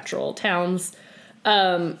supernatural towns.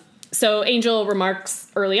 So Angel remarks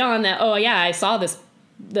early on that, oh yeah, I saw this,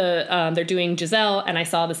 they're doing Giselle, and I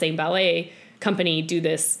saw the same ballet company do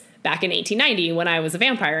this back in 1890 when I was a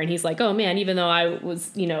vampire. And he's like, oh man, even though I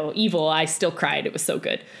was, you know, evil, I still cried. It was so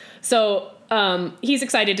good. So he's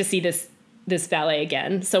excited to see this ballet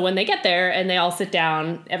again. So when they get there and they all sit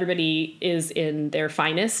down, everybody is in their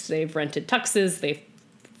finest. They've rented tuxes. They've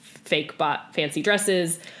fake bought fancy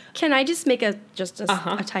dresses. Can I just make a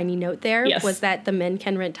tiny note there? Yes. Was that the men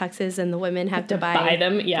can rent tuxes and the women have to buy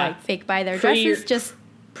them? Yeah. Like fake buy their dresses? Just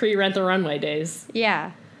pre-rent the runway days.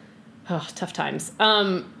 Yeah. Oh, tough times.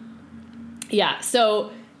 Yeah,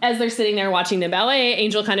 so as they're sitting there watching the ballet,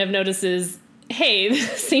 Angel kind of notices, hey,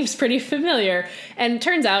 this seems pretty familiar. And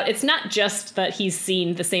turns out it's not just that he's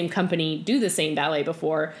seen the same company do the same ballet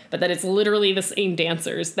before, but that it's literally the same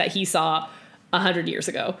dancers that he saw 100 years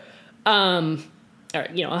ago. Or,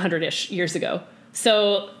 you know, 100-ish years ago.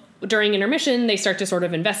 So during intermission, they start to sort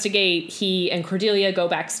of investigate. He and Cordelia go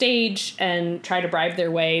backstage and try to bribe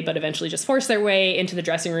their way, but eventually just force their way into the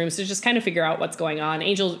dressing rooms to just kind of figure out what's going on.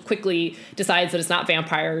 Angel quickly decides that it's not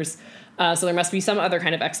vampires, so there must be some other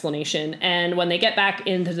kind of explanation. And when they get back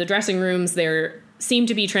into the dressing rooms, they seem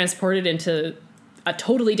to be transported into a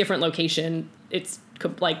totally different location. It's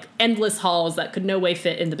like endless halls that could no way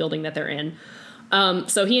fit in the building that they're in.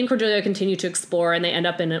 So he and Cordelia continue to explore, and they end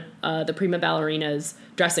up in the prima ballerina's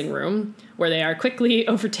dressing room, where they are quickly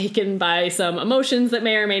overtaken by some emotions that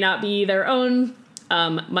may or may not be their own.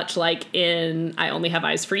 Much like in I Only Have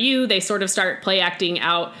Eyes for You, they sort of start play acting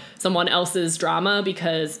out someone else's drama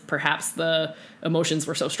because perhaps the emotions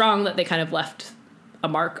were so strong that they kind of left a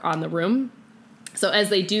mark on the room. So as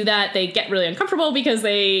they do that, they get really uncomfortable because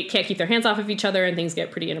they can't keep their hands off of each other and things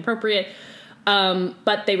get pretty inappropriate.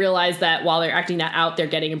 But they realize that while they're acting that out, they're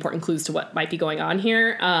getting important clues to what might be going on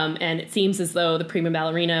here. And it seems as though the prima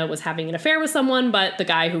ballerina was having an affair with someone, but the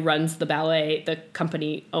guy who runs the ballet, the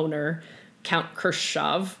company owner, Count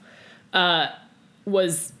Khrushchev,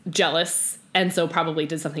 was jealous and so probably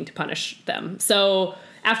did something to punish them. So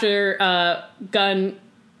after Gunn,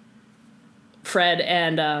 Fred,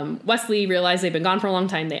 and Wesley realize they've been gone for a long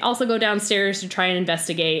time, they also go downstairs to try and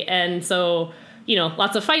investigate. And so, you know,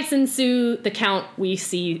 lots of fights ensue. The Count we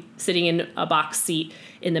see sitting in a box seat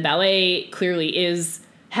in the ballet clearly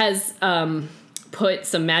has put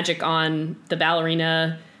some magic on the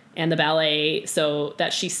ballerina and the ballet so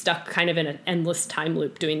that she's stuck kind of in an endless time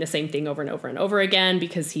loop doing the same thing over and over and over again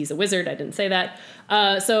because he's a wizard. I didn't say that.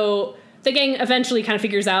 So the gang eventually kind of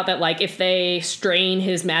figures out that, like, if they strain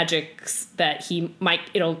his magics, that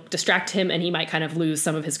it'll distract him and he might kind of lose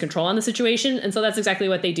some of his control on the situation. And so that's exactly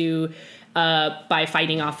what they do by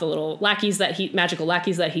fighting off the little magical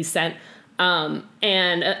lackeys that he sent.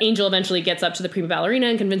 And Angel eventually gets up to the prima ballerina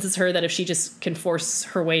and convinces her that if she just can force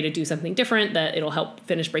her way to do something different, that it'll help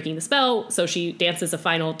finish breaking the spell. So she dances a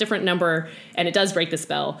final different number, and it does break the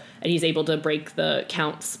spell, and he's able to break the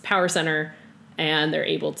Count's power center, and they're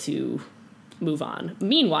able to move on.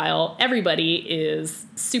 Meanwhile, everybody is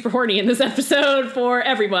super horny in this episode for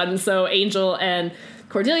everyone. So Angel and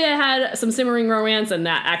Cordelia had some simmering romance, and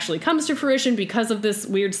that actually comes to fruition because of this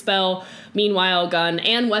weird spell. Meanwhile, Gunn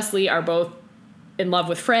and Wesley are both in love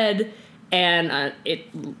with Fred, and it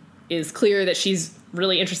is clear that she's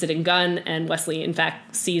really interested in Gunn, and Wesley, in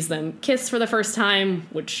fact, sees them kiss for the first time,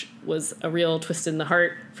 which was a real twist in the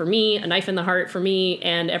heart for me, a knife in the heart for me,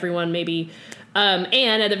 and everyone maybe.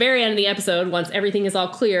 And at the very end of the episode, once everything is all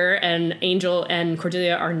clear and Angel and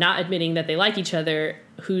Cordelia are not admitting that they like each other,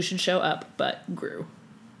 who should show up but Gru?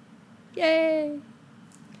 Yay!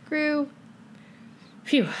 Gru.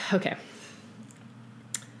 Phew, okay.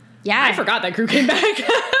 Yeah. I forgot that Gru came back.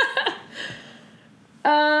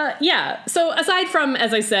 Yeah. So aside from,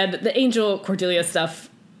 as I said, the Angel Cordelia stuff,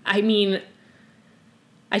 I mean,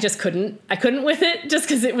 I couldn't with it just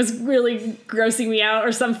because it was really grossing me out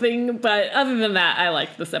or something. But other than that, I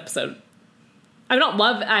liked this episode.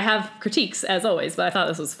 I have critiques as always, but I thought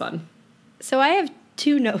this was fun. So I have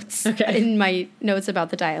 2 notes in my notes about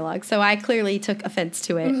the dialogue. So I clearly took offense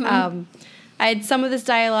to it. Mm-hmm. I had some of this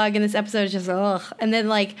dialogue in this episode just, ugh. And then,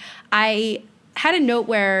 like, I had a note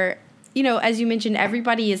where, you know, as you mentioned,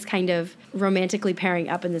 everybody is kind of romantically pairing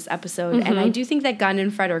up in this episode. Mm-hmm. And I do think that Gunn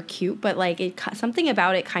and Fred are cute, but, like, something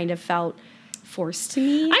about it kind of felt forced to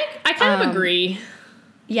me. I kind of agree.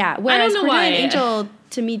 Yeah, whereas Cordelia and Angel,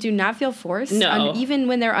 to me, do not feel forced. No. Even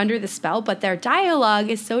when they're under the spell, but their dialogue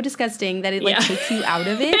is so disgusting that it, like, takes you out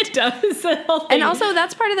of it. It does. The whole thing. And also,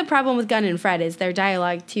 that's part of the problem with Gunn and Fred is their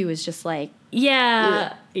dialogue, too, is just, like... Yeah.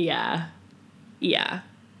 Ugh. Yeah.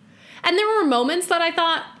 And there were moments that I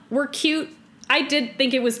thought were cute. I did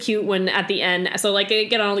think it was cute when at the end, so, like, they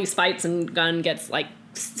get on all these fights and Gunn gets, like,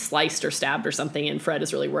 sliced or stabbed or something, and Fred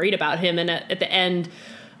is really worried about him. And at the end...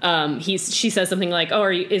 she says something like,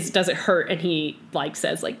 "Oh, does it hurt?" And he, like,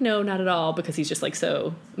 says, like, "No, not at all," because he's just, like,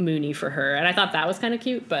 so moony for her. And I thought that was kind of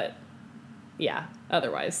cute, but yeah,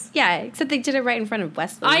 otherwise. Yeah, except they did it right in front of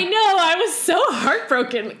Wesley. I know, I was so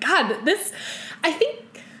heartbroken. God, I think,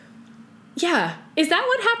 yeah. Is that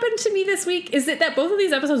what happened to me this week? Is it that both of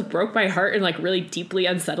these episodes broke my heart in, like, really deeply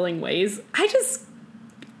unsettling ways?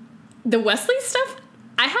 The Wesley stuff,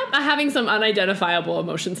 I'm having some unidentifiable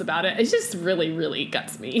emotions about it. It just really, really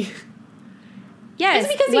guts me. Yes,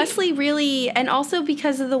 because Wesley really, and also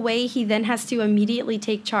because of the way he then has to immediately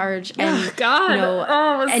take charge and,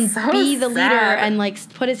 be the leader and,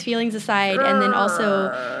 like, put his feelings aside and then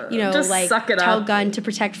also, you know, just, like, tell Gunn to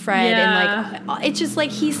protect Fred and, like, it's just,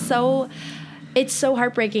 like, it's so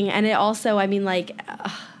heartbreaking. And it also, I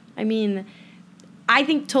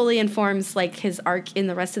think totally informs, like, his arc in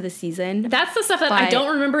the rest of the season. That's the stuff that I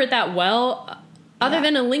don't remember it that well, other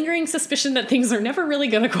than a lingering suspicion that things are never really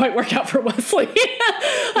going to quite work out for Wesley.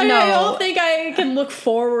 I don't think I can look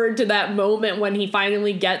forward to that moment when he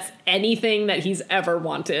finally gets anything that he's ever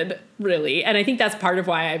wanted, really. And I think that's part of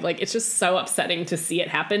why it's just so upsetting to see it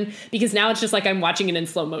happen, because now it's just like I'm watching it in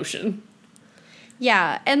slow motion.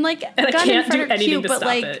 Yeah, and, like, Gunn and Fred are cute, but,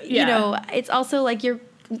 like, you know, it's also, like,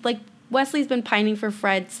 Wesley's been pining for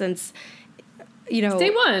Fred since, you know,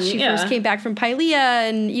 day one. She first came back from Pylea,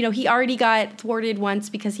 and, you know, he already got thwarted once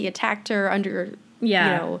because he attacked her under, you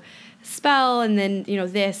know, spell, and then, you know,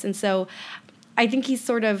 this. And so I think he's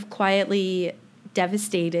sort of quietly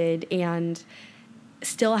devastated and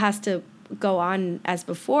still has to go on as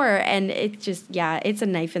before, and it just, it's a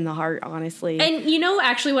knife in the heart, honestly. And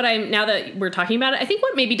actually now that we're talking about it, I think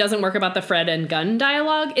what maybe doesn't work about the Fred and Gunn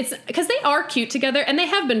dialogue, it's because they are cute together and they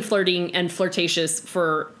have been flirting and flirtatious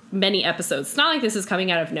for many episodes. It's not like this is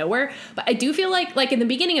coming out of nowhere, but I do feel like in the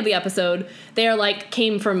beginning of the episode, they are like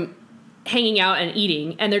came from hanging out and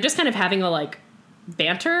eating, and they're just kind of having a like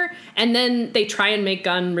banter, and then they try and make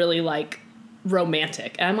Gunn really like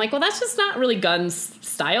romantic, and I'm like, well, that's just not really Gunn's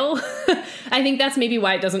style. I think that's maybe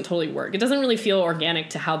why it doesn't totally work. It doesn't really feel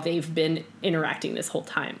organic to how they've been interacting this whole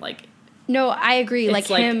time. Like, no, I agree. Like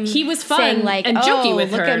him, he was fun saying like, and jokey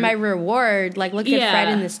with look her. Look at my reward. Like, look at Fred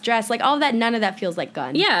in this dress. Like, all of that, none of that feels like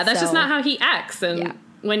Gunn. Yeah, that's just not how he acts. And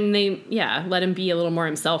when they, let him be a little more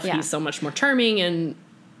himself, he's so much more charming, and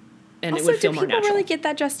also, it would feel more natural. Do people really get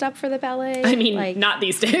that dressed up for the ballet? I mean, not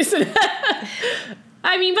these days.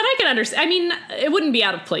 I mean, but I can understand. I mean, it wouldn't be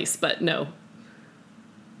out of place, but no.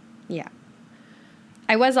 Yeah.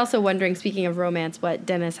 I was also wondering, speaking of romance, what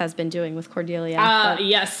Dennis has been doing with Cordelia.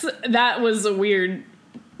 Yes, that was weird.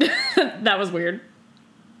 That was weird.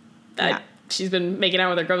 She's been making out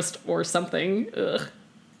with a ghost or something. Ugh.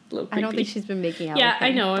 A little creepy. I don't think she's been making out with him. I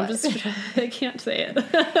know. I can't say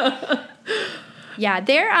it. Yeah,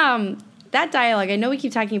 that dialogue, I know we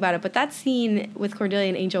keep talking about it, but that scene with Cordelia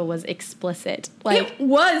and Angel was explicit. Like, it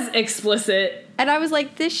was explicit. And I was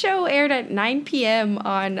like, this show aired at 9 p.m.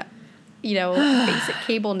 on, basic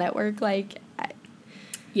cable network. Like,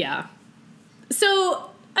 yeah.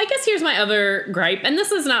 So I guess here's my other gripe, and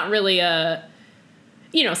this is not really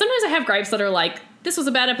sometimes I have gripes that are like, this was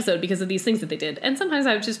a bad episode because of these things that they did. And sometimes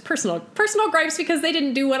I have just personal gripes because they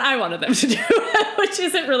didn't do what I wanted them to do, which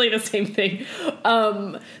isn't really the same thing.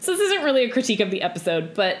 So this isn't really a critique of the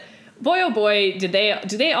episode, but boy, oh boy, do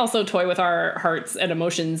they also toy with our hearts and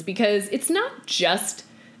emotions, because it's not just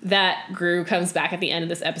that Gru comes back at the end of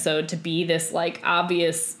this episode to be this like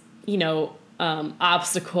obvious,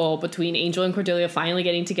 obstacle between Angel and Cordelia finally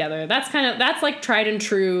getting together. That's like tried and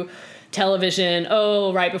true television.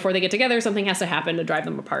 Oh, right before they get together, something has to happen to drive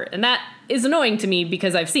them apart. And that is annoying to me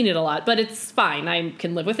because I've seen it a lot, but it's fine. I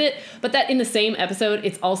can live with it. But that in the same episode,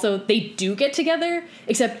 it's also, they do get together,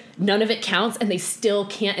 except none of it counts, and they still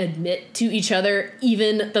can't admit to each other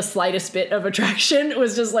even the slightest bit of attraction. It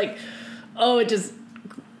was just like, I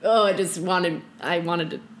wanted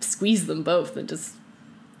to squeeze them both and just,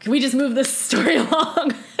 can we just move this story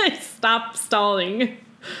along? Stop stalling.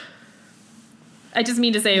 I just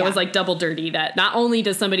mean to say it was like double dirty that not only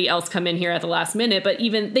does somebody else come in here at the last minute, but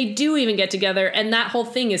they do even get together, and that whole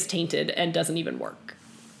thing is tainted and doesn't even work.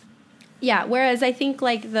 Yeah, whereas I think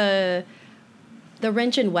like the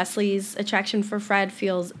Wrench and Wesley's attraction for Fred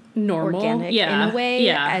feels normal, organic in a way,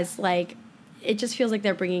 as like it just feels like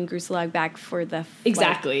they're bringing Gruselag back for the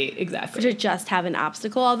exactly to just have an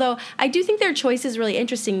obstacle. Although I do think their choice is really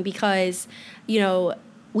interesting because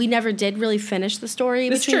we never did really finish the story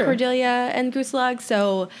between Cordelia and Gruselag,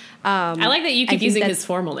 so I like that you keep using his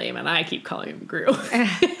formal name and I keep calling him Gru.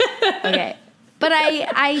 Okay, but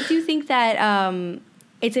I do think that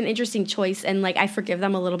it's an interesting choice, and like I forgive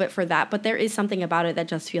them a little bit for that. But there is something about it that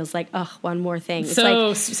just feels like, one more thing. It's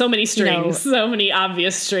so many strings, so many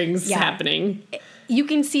obvious strings happening. You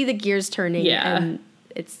can see the gears turning, and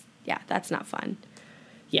it's that's not fun.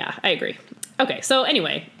 Yeah, I agree. Okay, so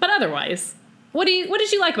anyway, but otherwise. What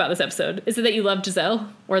did you like about this episode? Is it that you love Giselle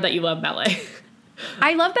or that you love ballet?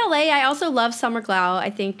 I love ballet. I also love Summer Glau. I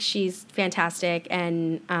think she's fantastic,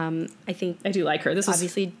 and I think I do like her. This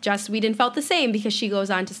obviously Joss Whedon felt the same because she goes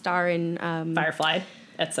on to star in Firefly,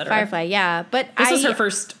 etc. Firefly, yeah. But this was her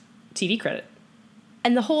first TV credit,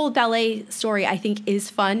 and the whole ballet story I think is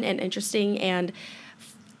fun and interesting, and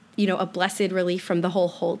a blessed relief from the whole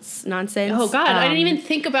Holtz nonsense. Oh, God. I didn't even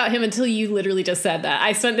think about him until you literally just said that.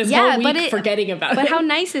 I spent this whole week forgetting about him. But how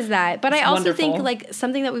nice is that? But I also think, like,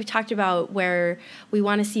 something that we've talked about where we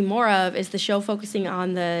want to see more of is the show focusing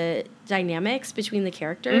on the dynamics between the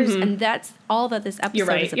characters. Mm-hmm. And that's all that this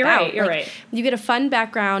episode is about. You're right. You get a fun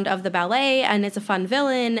background of the ballet, and it's a fun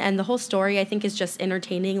villain, and the whole story, I think, is just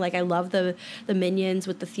entertaining. Like, I love the minions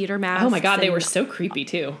with the theater masks. Oh, my God. They were so creepy,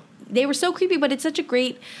 too. They were so creepy, but it's such a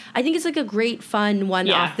great, I think it's like a great, fun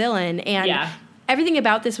one-off villain. And everything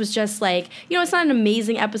about this was just like, it's not an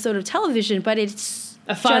amazing episode of television, but it's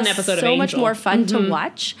a fun episode of Angel. So much more fun to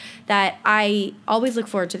watch that I always look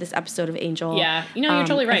forward to this episode of Angel. Yeah, you're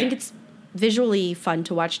totally right. I think it's visually fun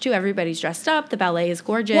to watch too. Everybody's dressed up. The ballet is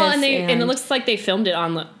gorgeous. Well, and it looks like they filmed it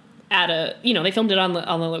on they filmed it on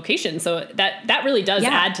the location. So that really does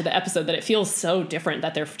add to the episode, that it feels so different,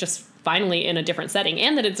 that they're just finally in a different setting,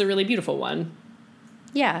 and that it's a really beautiful one.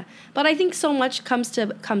 Yeah, but I think so much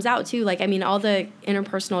comes out too. Like, I mean, all the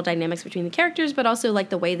interpersonal dynamics between the characters, but also like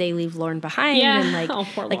the way they leave Lorne behind, and like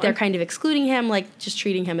poor like they're Lorne. kind of excluding him, like just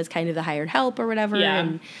treating him as kind of the hired help or whatever.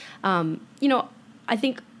 Yeah. And you know, I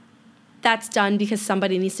think that's done because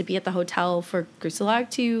somebody needs to be at the hotel for Gruselag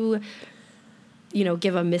to, you know,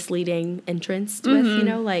 give a misleading entrance with, you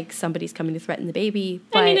know, like somebody's coming to threaten the baby.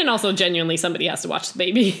 But I mean, and also genuinely somebody has to watch the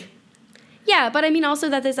baby. yeah, but I mean also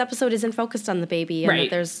that this episode isn't focused on the baby, and Right.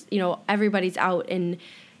 that there's, you know, everybody's out and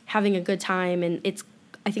having a good time, and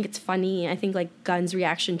I think it's funny. I think like Gunn's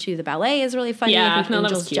reaction to the ballet is really funny. Yeah, I think no, that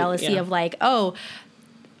was Angel's cute, jealousy yeah. of like, oh,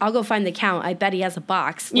 I'll go find the Count. I bet he has a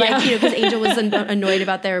box. Yeah. Like, you know, because Angel was annoyed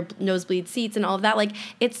about their nosebleed seats and all of that. Like,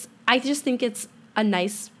 I just think it's a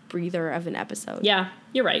nice breather of an episode. Yeah,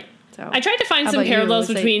 you're right. So I tried to find how some about you? parallels Was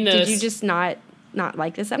it- between the... Did you just not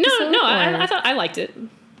like this episode? No, or- I thought I liked it.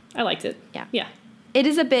 I liked it. Yeah. Yeah. It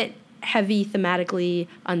is a bit heavy thematically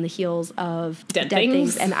on the heels of Dead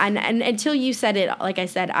things. Things. And until you said it, like I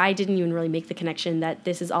said, I didn't even really make the connection that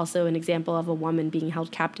this is also an example of a woman being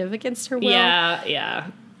held captive against her will. Yeah.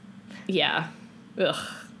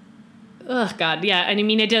 Ugh, God, yeah. And I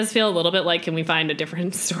mean, it does feel a little bit like, can we find a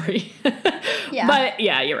different story? Yeah. But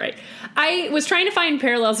yeah, you're right. I was trying to find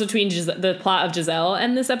parallels between the plot of Giselle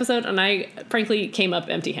and this episode, and I frankly came up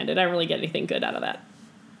empty-handed. I don't really get anything good out of that.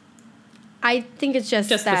 I think it's just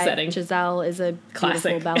the that setting. Giselle is a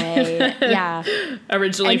Classic. beautiful ballet. Yeah.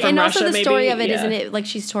 Originally And, from and Russia, also the maybe. story of it, Yeah. isn't it? Like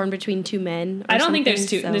she's torn between two men. Or I don't think there's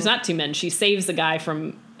something, two. so- There's not two men. She saves the guy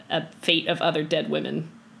from a fate of other dead women.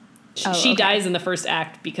 She okay. dies in the first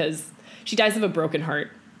act because she dies of a broken heart.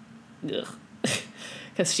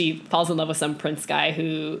 Because she falls in love with some prince guy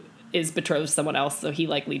who is betrothed to someone else, so he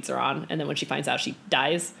like leads her on, and then when she finds out, she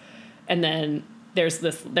dies. And then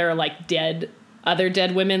there are like other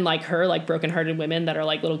dead women like her, like broken-hearted women that are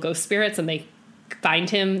like little ghost spirits, and they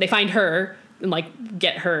find her and like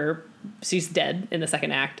get her. She's dead in the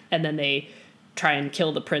second act, and then they try and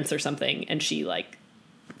kill the prince or something, and she like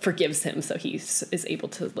forgives him, so he is able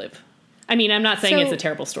to live. I mean, I'm not saying it's a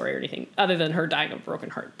terrible story or anything, other than her dying of a broken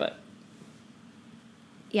heart, but...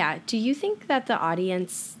 Yeah. Do you think that the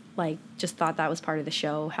audience like just thought that was part of the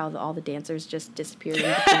show? How all the dancers just disappeared in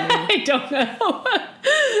between? I don't know.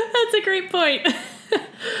 That's a great point.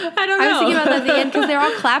 I don't know. I was thinking about that at the end because they're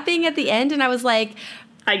all clapping at the end, and I was like,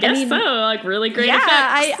 I guess mean, so. Like really great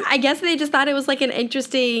yeah, effects. I guess they just thought it was like an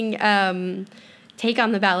interesting take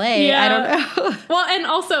on the ballet. Yeah. I don't know. Well, and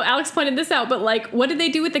also Alex pointed this out, but like, what did they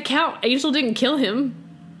do with the Count? Angel didn't kill him.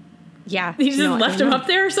 Yeah. He just no, left I him know. up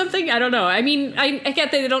there or something. I don't know. I mean, I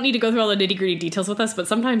get that they don't need to go through all the nitty gritty details with us, but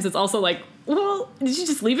sometimes it's also like, well, did you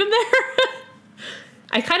just leave him there?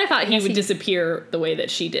 I kind of thought he would disappear the way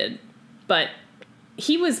that she did, but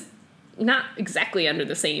he was not exactly under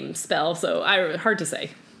the same spell, so hard to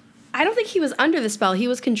say. I don't think he was under the spell. He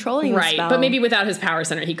was controlling the spell. But maybe without his power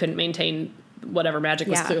center, he couldn't maintain whatever magic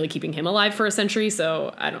was Yeah. clearly keeping him alive for a century,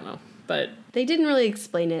 so I don't know. But They didn't really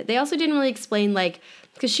explain it. They also didn't really explain, like,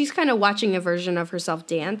 because she's kind of watching a version of herself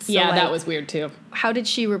dance. So, yeah, like, that was weird too. how did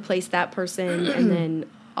she replace that person? And then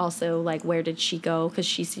also, like, where did she go? Because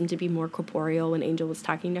she seemed to be more corporeal when Angel was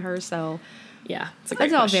talking to her. So Yeah, it's a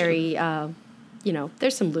great that's all question. very,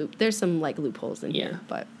 there's some like loopholes in here,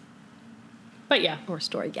 But yeah, or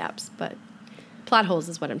story gaps, but plot holes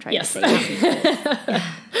is what I'm trying yes. to say.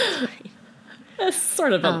 It's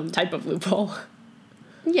sort of a type of loophole.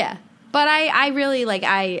 Yeah. But I really, like,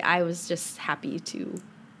 I was just happy to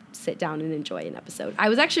sit down and enjoy an episode. I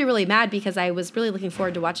was actually really mad because I was really looking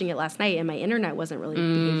forward to watching it last night, and my internet wasn't really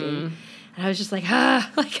behaving. And I was just like,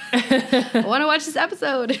 I want to watch this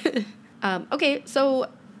episode. Okay, so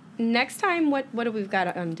next time, what do we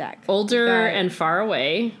got on deck? Older and Far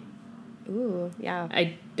Away. Ooh, yeah.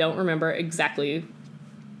 I don't remember exactly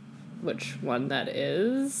which one that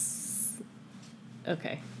is.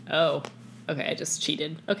 Okay. Oh, okay. I just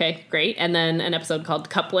cheated. Okay, great. And then an episode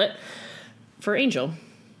called Couplet for Angel,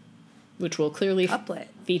 which will clearly Couplet.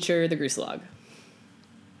 feature the Gruselog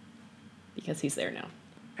because he's there now.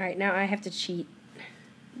 All right, now I have to cheat.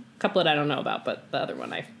 Couplet I don't know about, but the other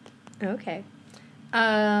one I... Okay.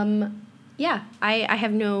 Yeah, I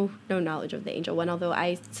have no knowledge of the Angel one, although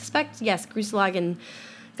I suspect, yes, Gruselog and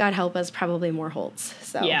God Help Us probably more Holtz.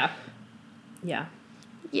 So Yeah.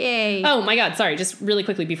 Yay. Oh my God! Sorry, just really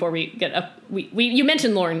quickly before we get up, you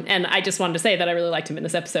mentioned Lorne, and I just wanted to say that I really liked him in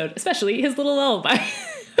this episode, especially his little lullaby,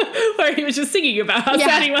 where he was just singing about how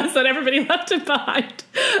sad he was that everybody left him behind.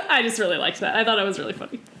 I just really liked that. I thought it was really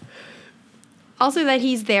funny. Also that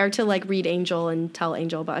he's there to, like, read Angel and tell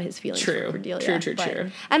Angel about his feelings for Cordelia.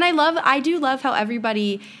 True. And I do love how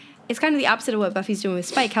everybody it's kind of the opposite of what Buffy's doing with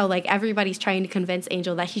Spike, how, like, everybody's trying to convince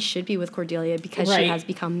Angel that he should be with Cordelia because she has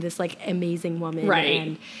become this, like, amazing woman.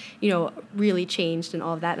 And, you know, really changed and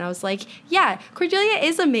all of that. And I was like, yeah, Cordelia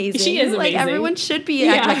is amazing. She is amazing. Like, everyone should be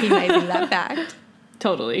recognizing that fact.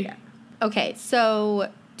 Totally. Yeah. Okay, so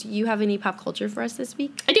do you have any pop culture for us this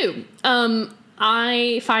week? I do.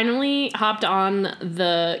 I finally hopped on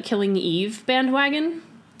the Killing Eve bandwagon.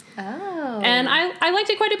 Oh. And I liked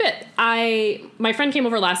it quite a bit. My friend came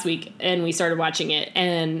over last week and we started watching it,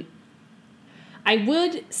 and I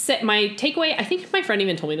would say my takeaway, I think my friend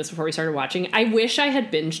even told me this before we started watching, I wish I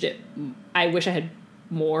had binged it. I wish I had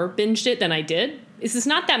more binged it than I did. This is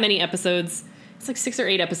not that many episodes. It's like 6 or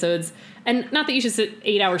 8 episodes. And not that you should sit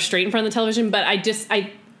 8 hours straight in front of the television, but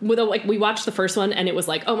we watched the first one and it was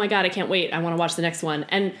like, oh my God, I can't wait. I want to watch the next one.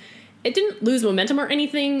 And it didn't lose momentum or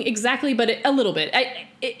anything exactly, but a little bit.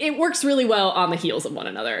 It works really well on the heels of one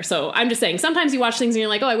another. So I'm just saying, sometimes you watch things and you're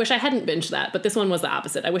like, oh, I wish I hadn't binged that. But this one was the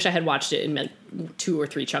opposite. I wish I had watched it in like 2 or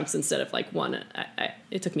 3 chunks instead of like one.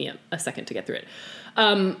 It took me a second to get through it.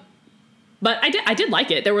 But I did like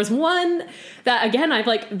it. There was one that, again,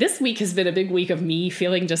 this week has been a big week of me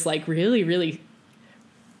feeling just like really, really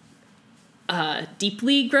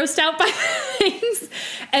deeply grossed out by things.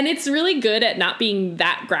 And it's really good at not being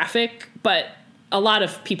that graphic, but a lot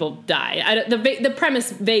of people die. The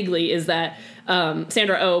premise vaguely is that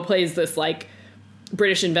Sandra Oh plays this like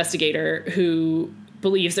British investigator who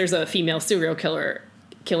believes there's a female serial killer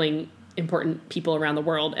killing important people around the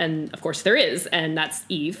world. And of course there is, and that's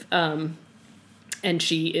Eve. And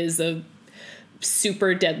she is a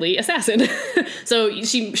super deadly assassin. So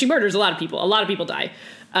she murders a lot of people. A lot of people die.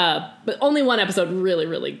 But only one episode really,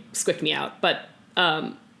 really squicked me out. But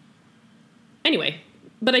anyway,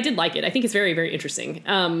 but I did like it. I think it's very, very interesting.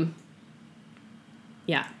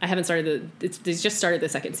 Yeah, I haven't started they just started the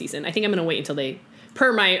second season. I think I'm going to wait until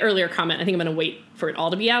per my earlier comment, I think I'm going to wait for it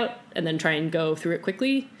all to be out and then try and go through it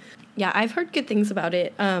quickly. Yeah, I've heard good things about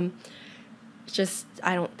it. Just,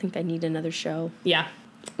 I don't think I need another show. Yeah.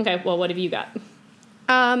 Okay, well, what have you got?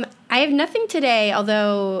 I have nothing today,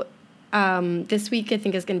 although this week I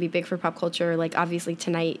think is going to be big for pop culture. Like, obviously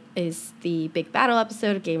tonight is the big battle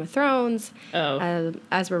episode of Game of Thrones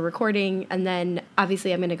as we're recording. And then,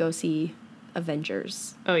 obviously, I'm going to go see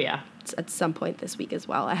Avengers. Oh, yeah. At some point this week as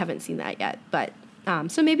well. I haven't seen that yet, but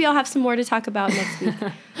so maybe I'll have some more to talk about next week.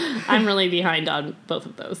 I'm really behind on both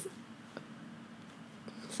of those.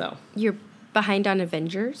 So. You're behind on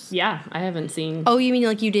Avengers? Yeah, I haven't seen... Oh, you mean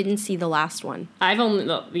like you didn't see the last one? I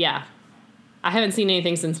haven't seen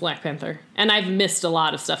anything since Black Panther. And I've missed a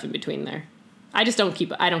lot of stuff in between there. I don't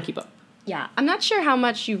keep up. Yeah, I'm not sure how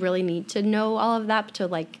much you really need to know all of that to,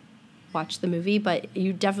 like, watch the movie, but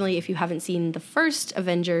you definitely, if you haven't seen the first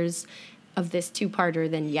Avengers of this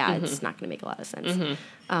 2-parter, then it's not going to make a lot of sense.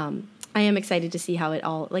 Mm-hmm. I am excited to see how it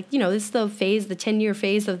all, like, this is the 10-year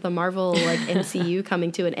phase of the Marvel, like, MCU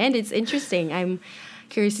coming to an end. It's interesting. I'm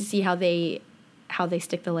curious to see how they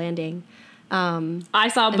stick the landing.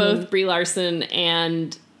 I saw both Brie Larson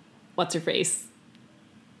and what's-her-face,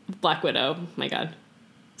 Black Widow, my God,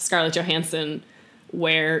 Scarlett Johansson,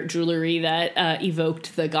 wear jewelry that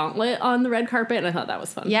evoked the gauntlet on the red carpet, and I thought that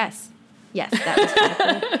was fun. Yes, that was kind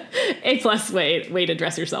of cool. A+ way to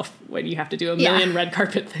dress yourself when you have to do a million red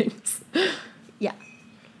carpet things. Yeah.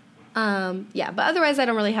 But otherwise I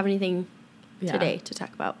don't really have anything today to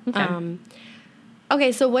talk about. Okay.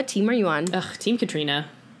 Okay, so what team are you on? Team Katrina.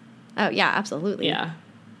 Oh, yeah, absolutely. Yeah.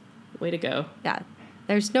 Way to go. Yeah.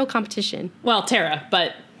 There's no competition. Well, Tara,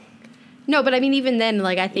 but... No, but I mean, even then,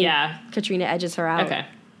 like, I think Katrina edges her out. Okay.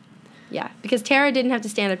 Yeah, because Tara didn't have to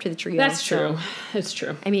stand up to the trio. That's true. It's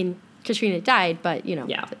true. I mean, Katrina died, but,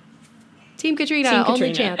 Yeah. Team Katrina,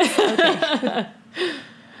 only chance. Okay.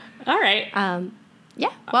 All right.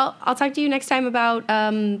 Yeah. Well, I'll talk to you next time about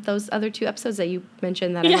those other 2 episodes that you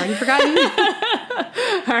mentioned that I've already forgotten.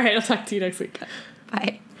 All right. I'll talk to you next week.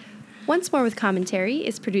 Bye. Once More with Commentary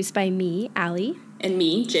is produced by me, Allie. And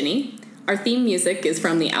me, Ginny. Our theme music is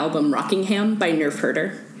from the album Rockingham by Nerf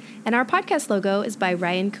Herder. And our podcast logo is by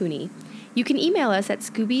Ryan Cooney. You can email us at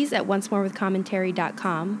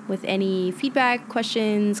scoobies@oncemorewithcommentary.com with any feedback,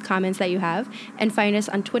 questions, comments that you have, and find us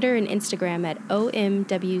on Twitter and Instagram at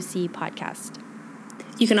OMWC Podcast.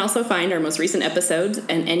 You can also find our most recent episodes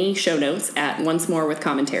and any show notes at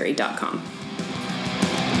oncemorewithcommentary.com.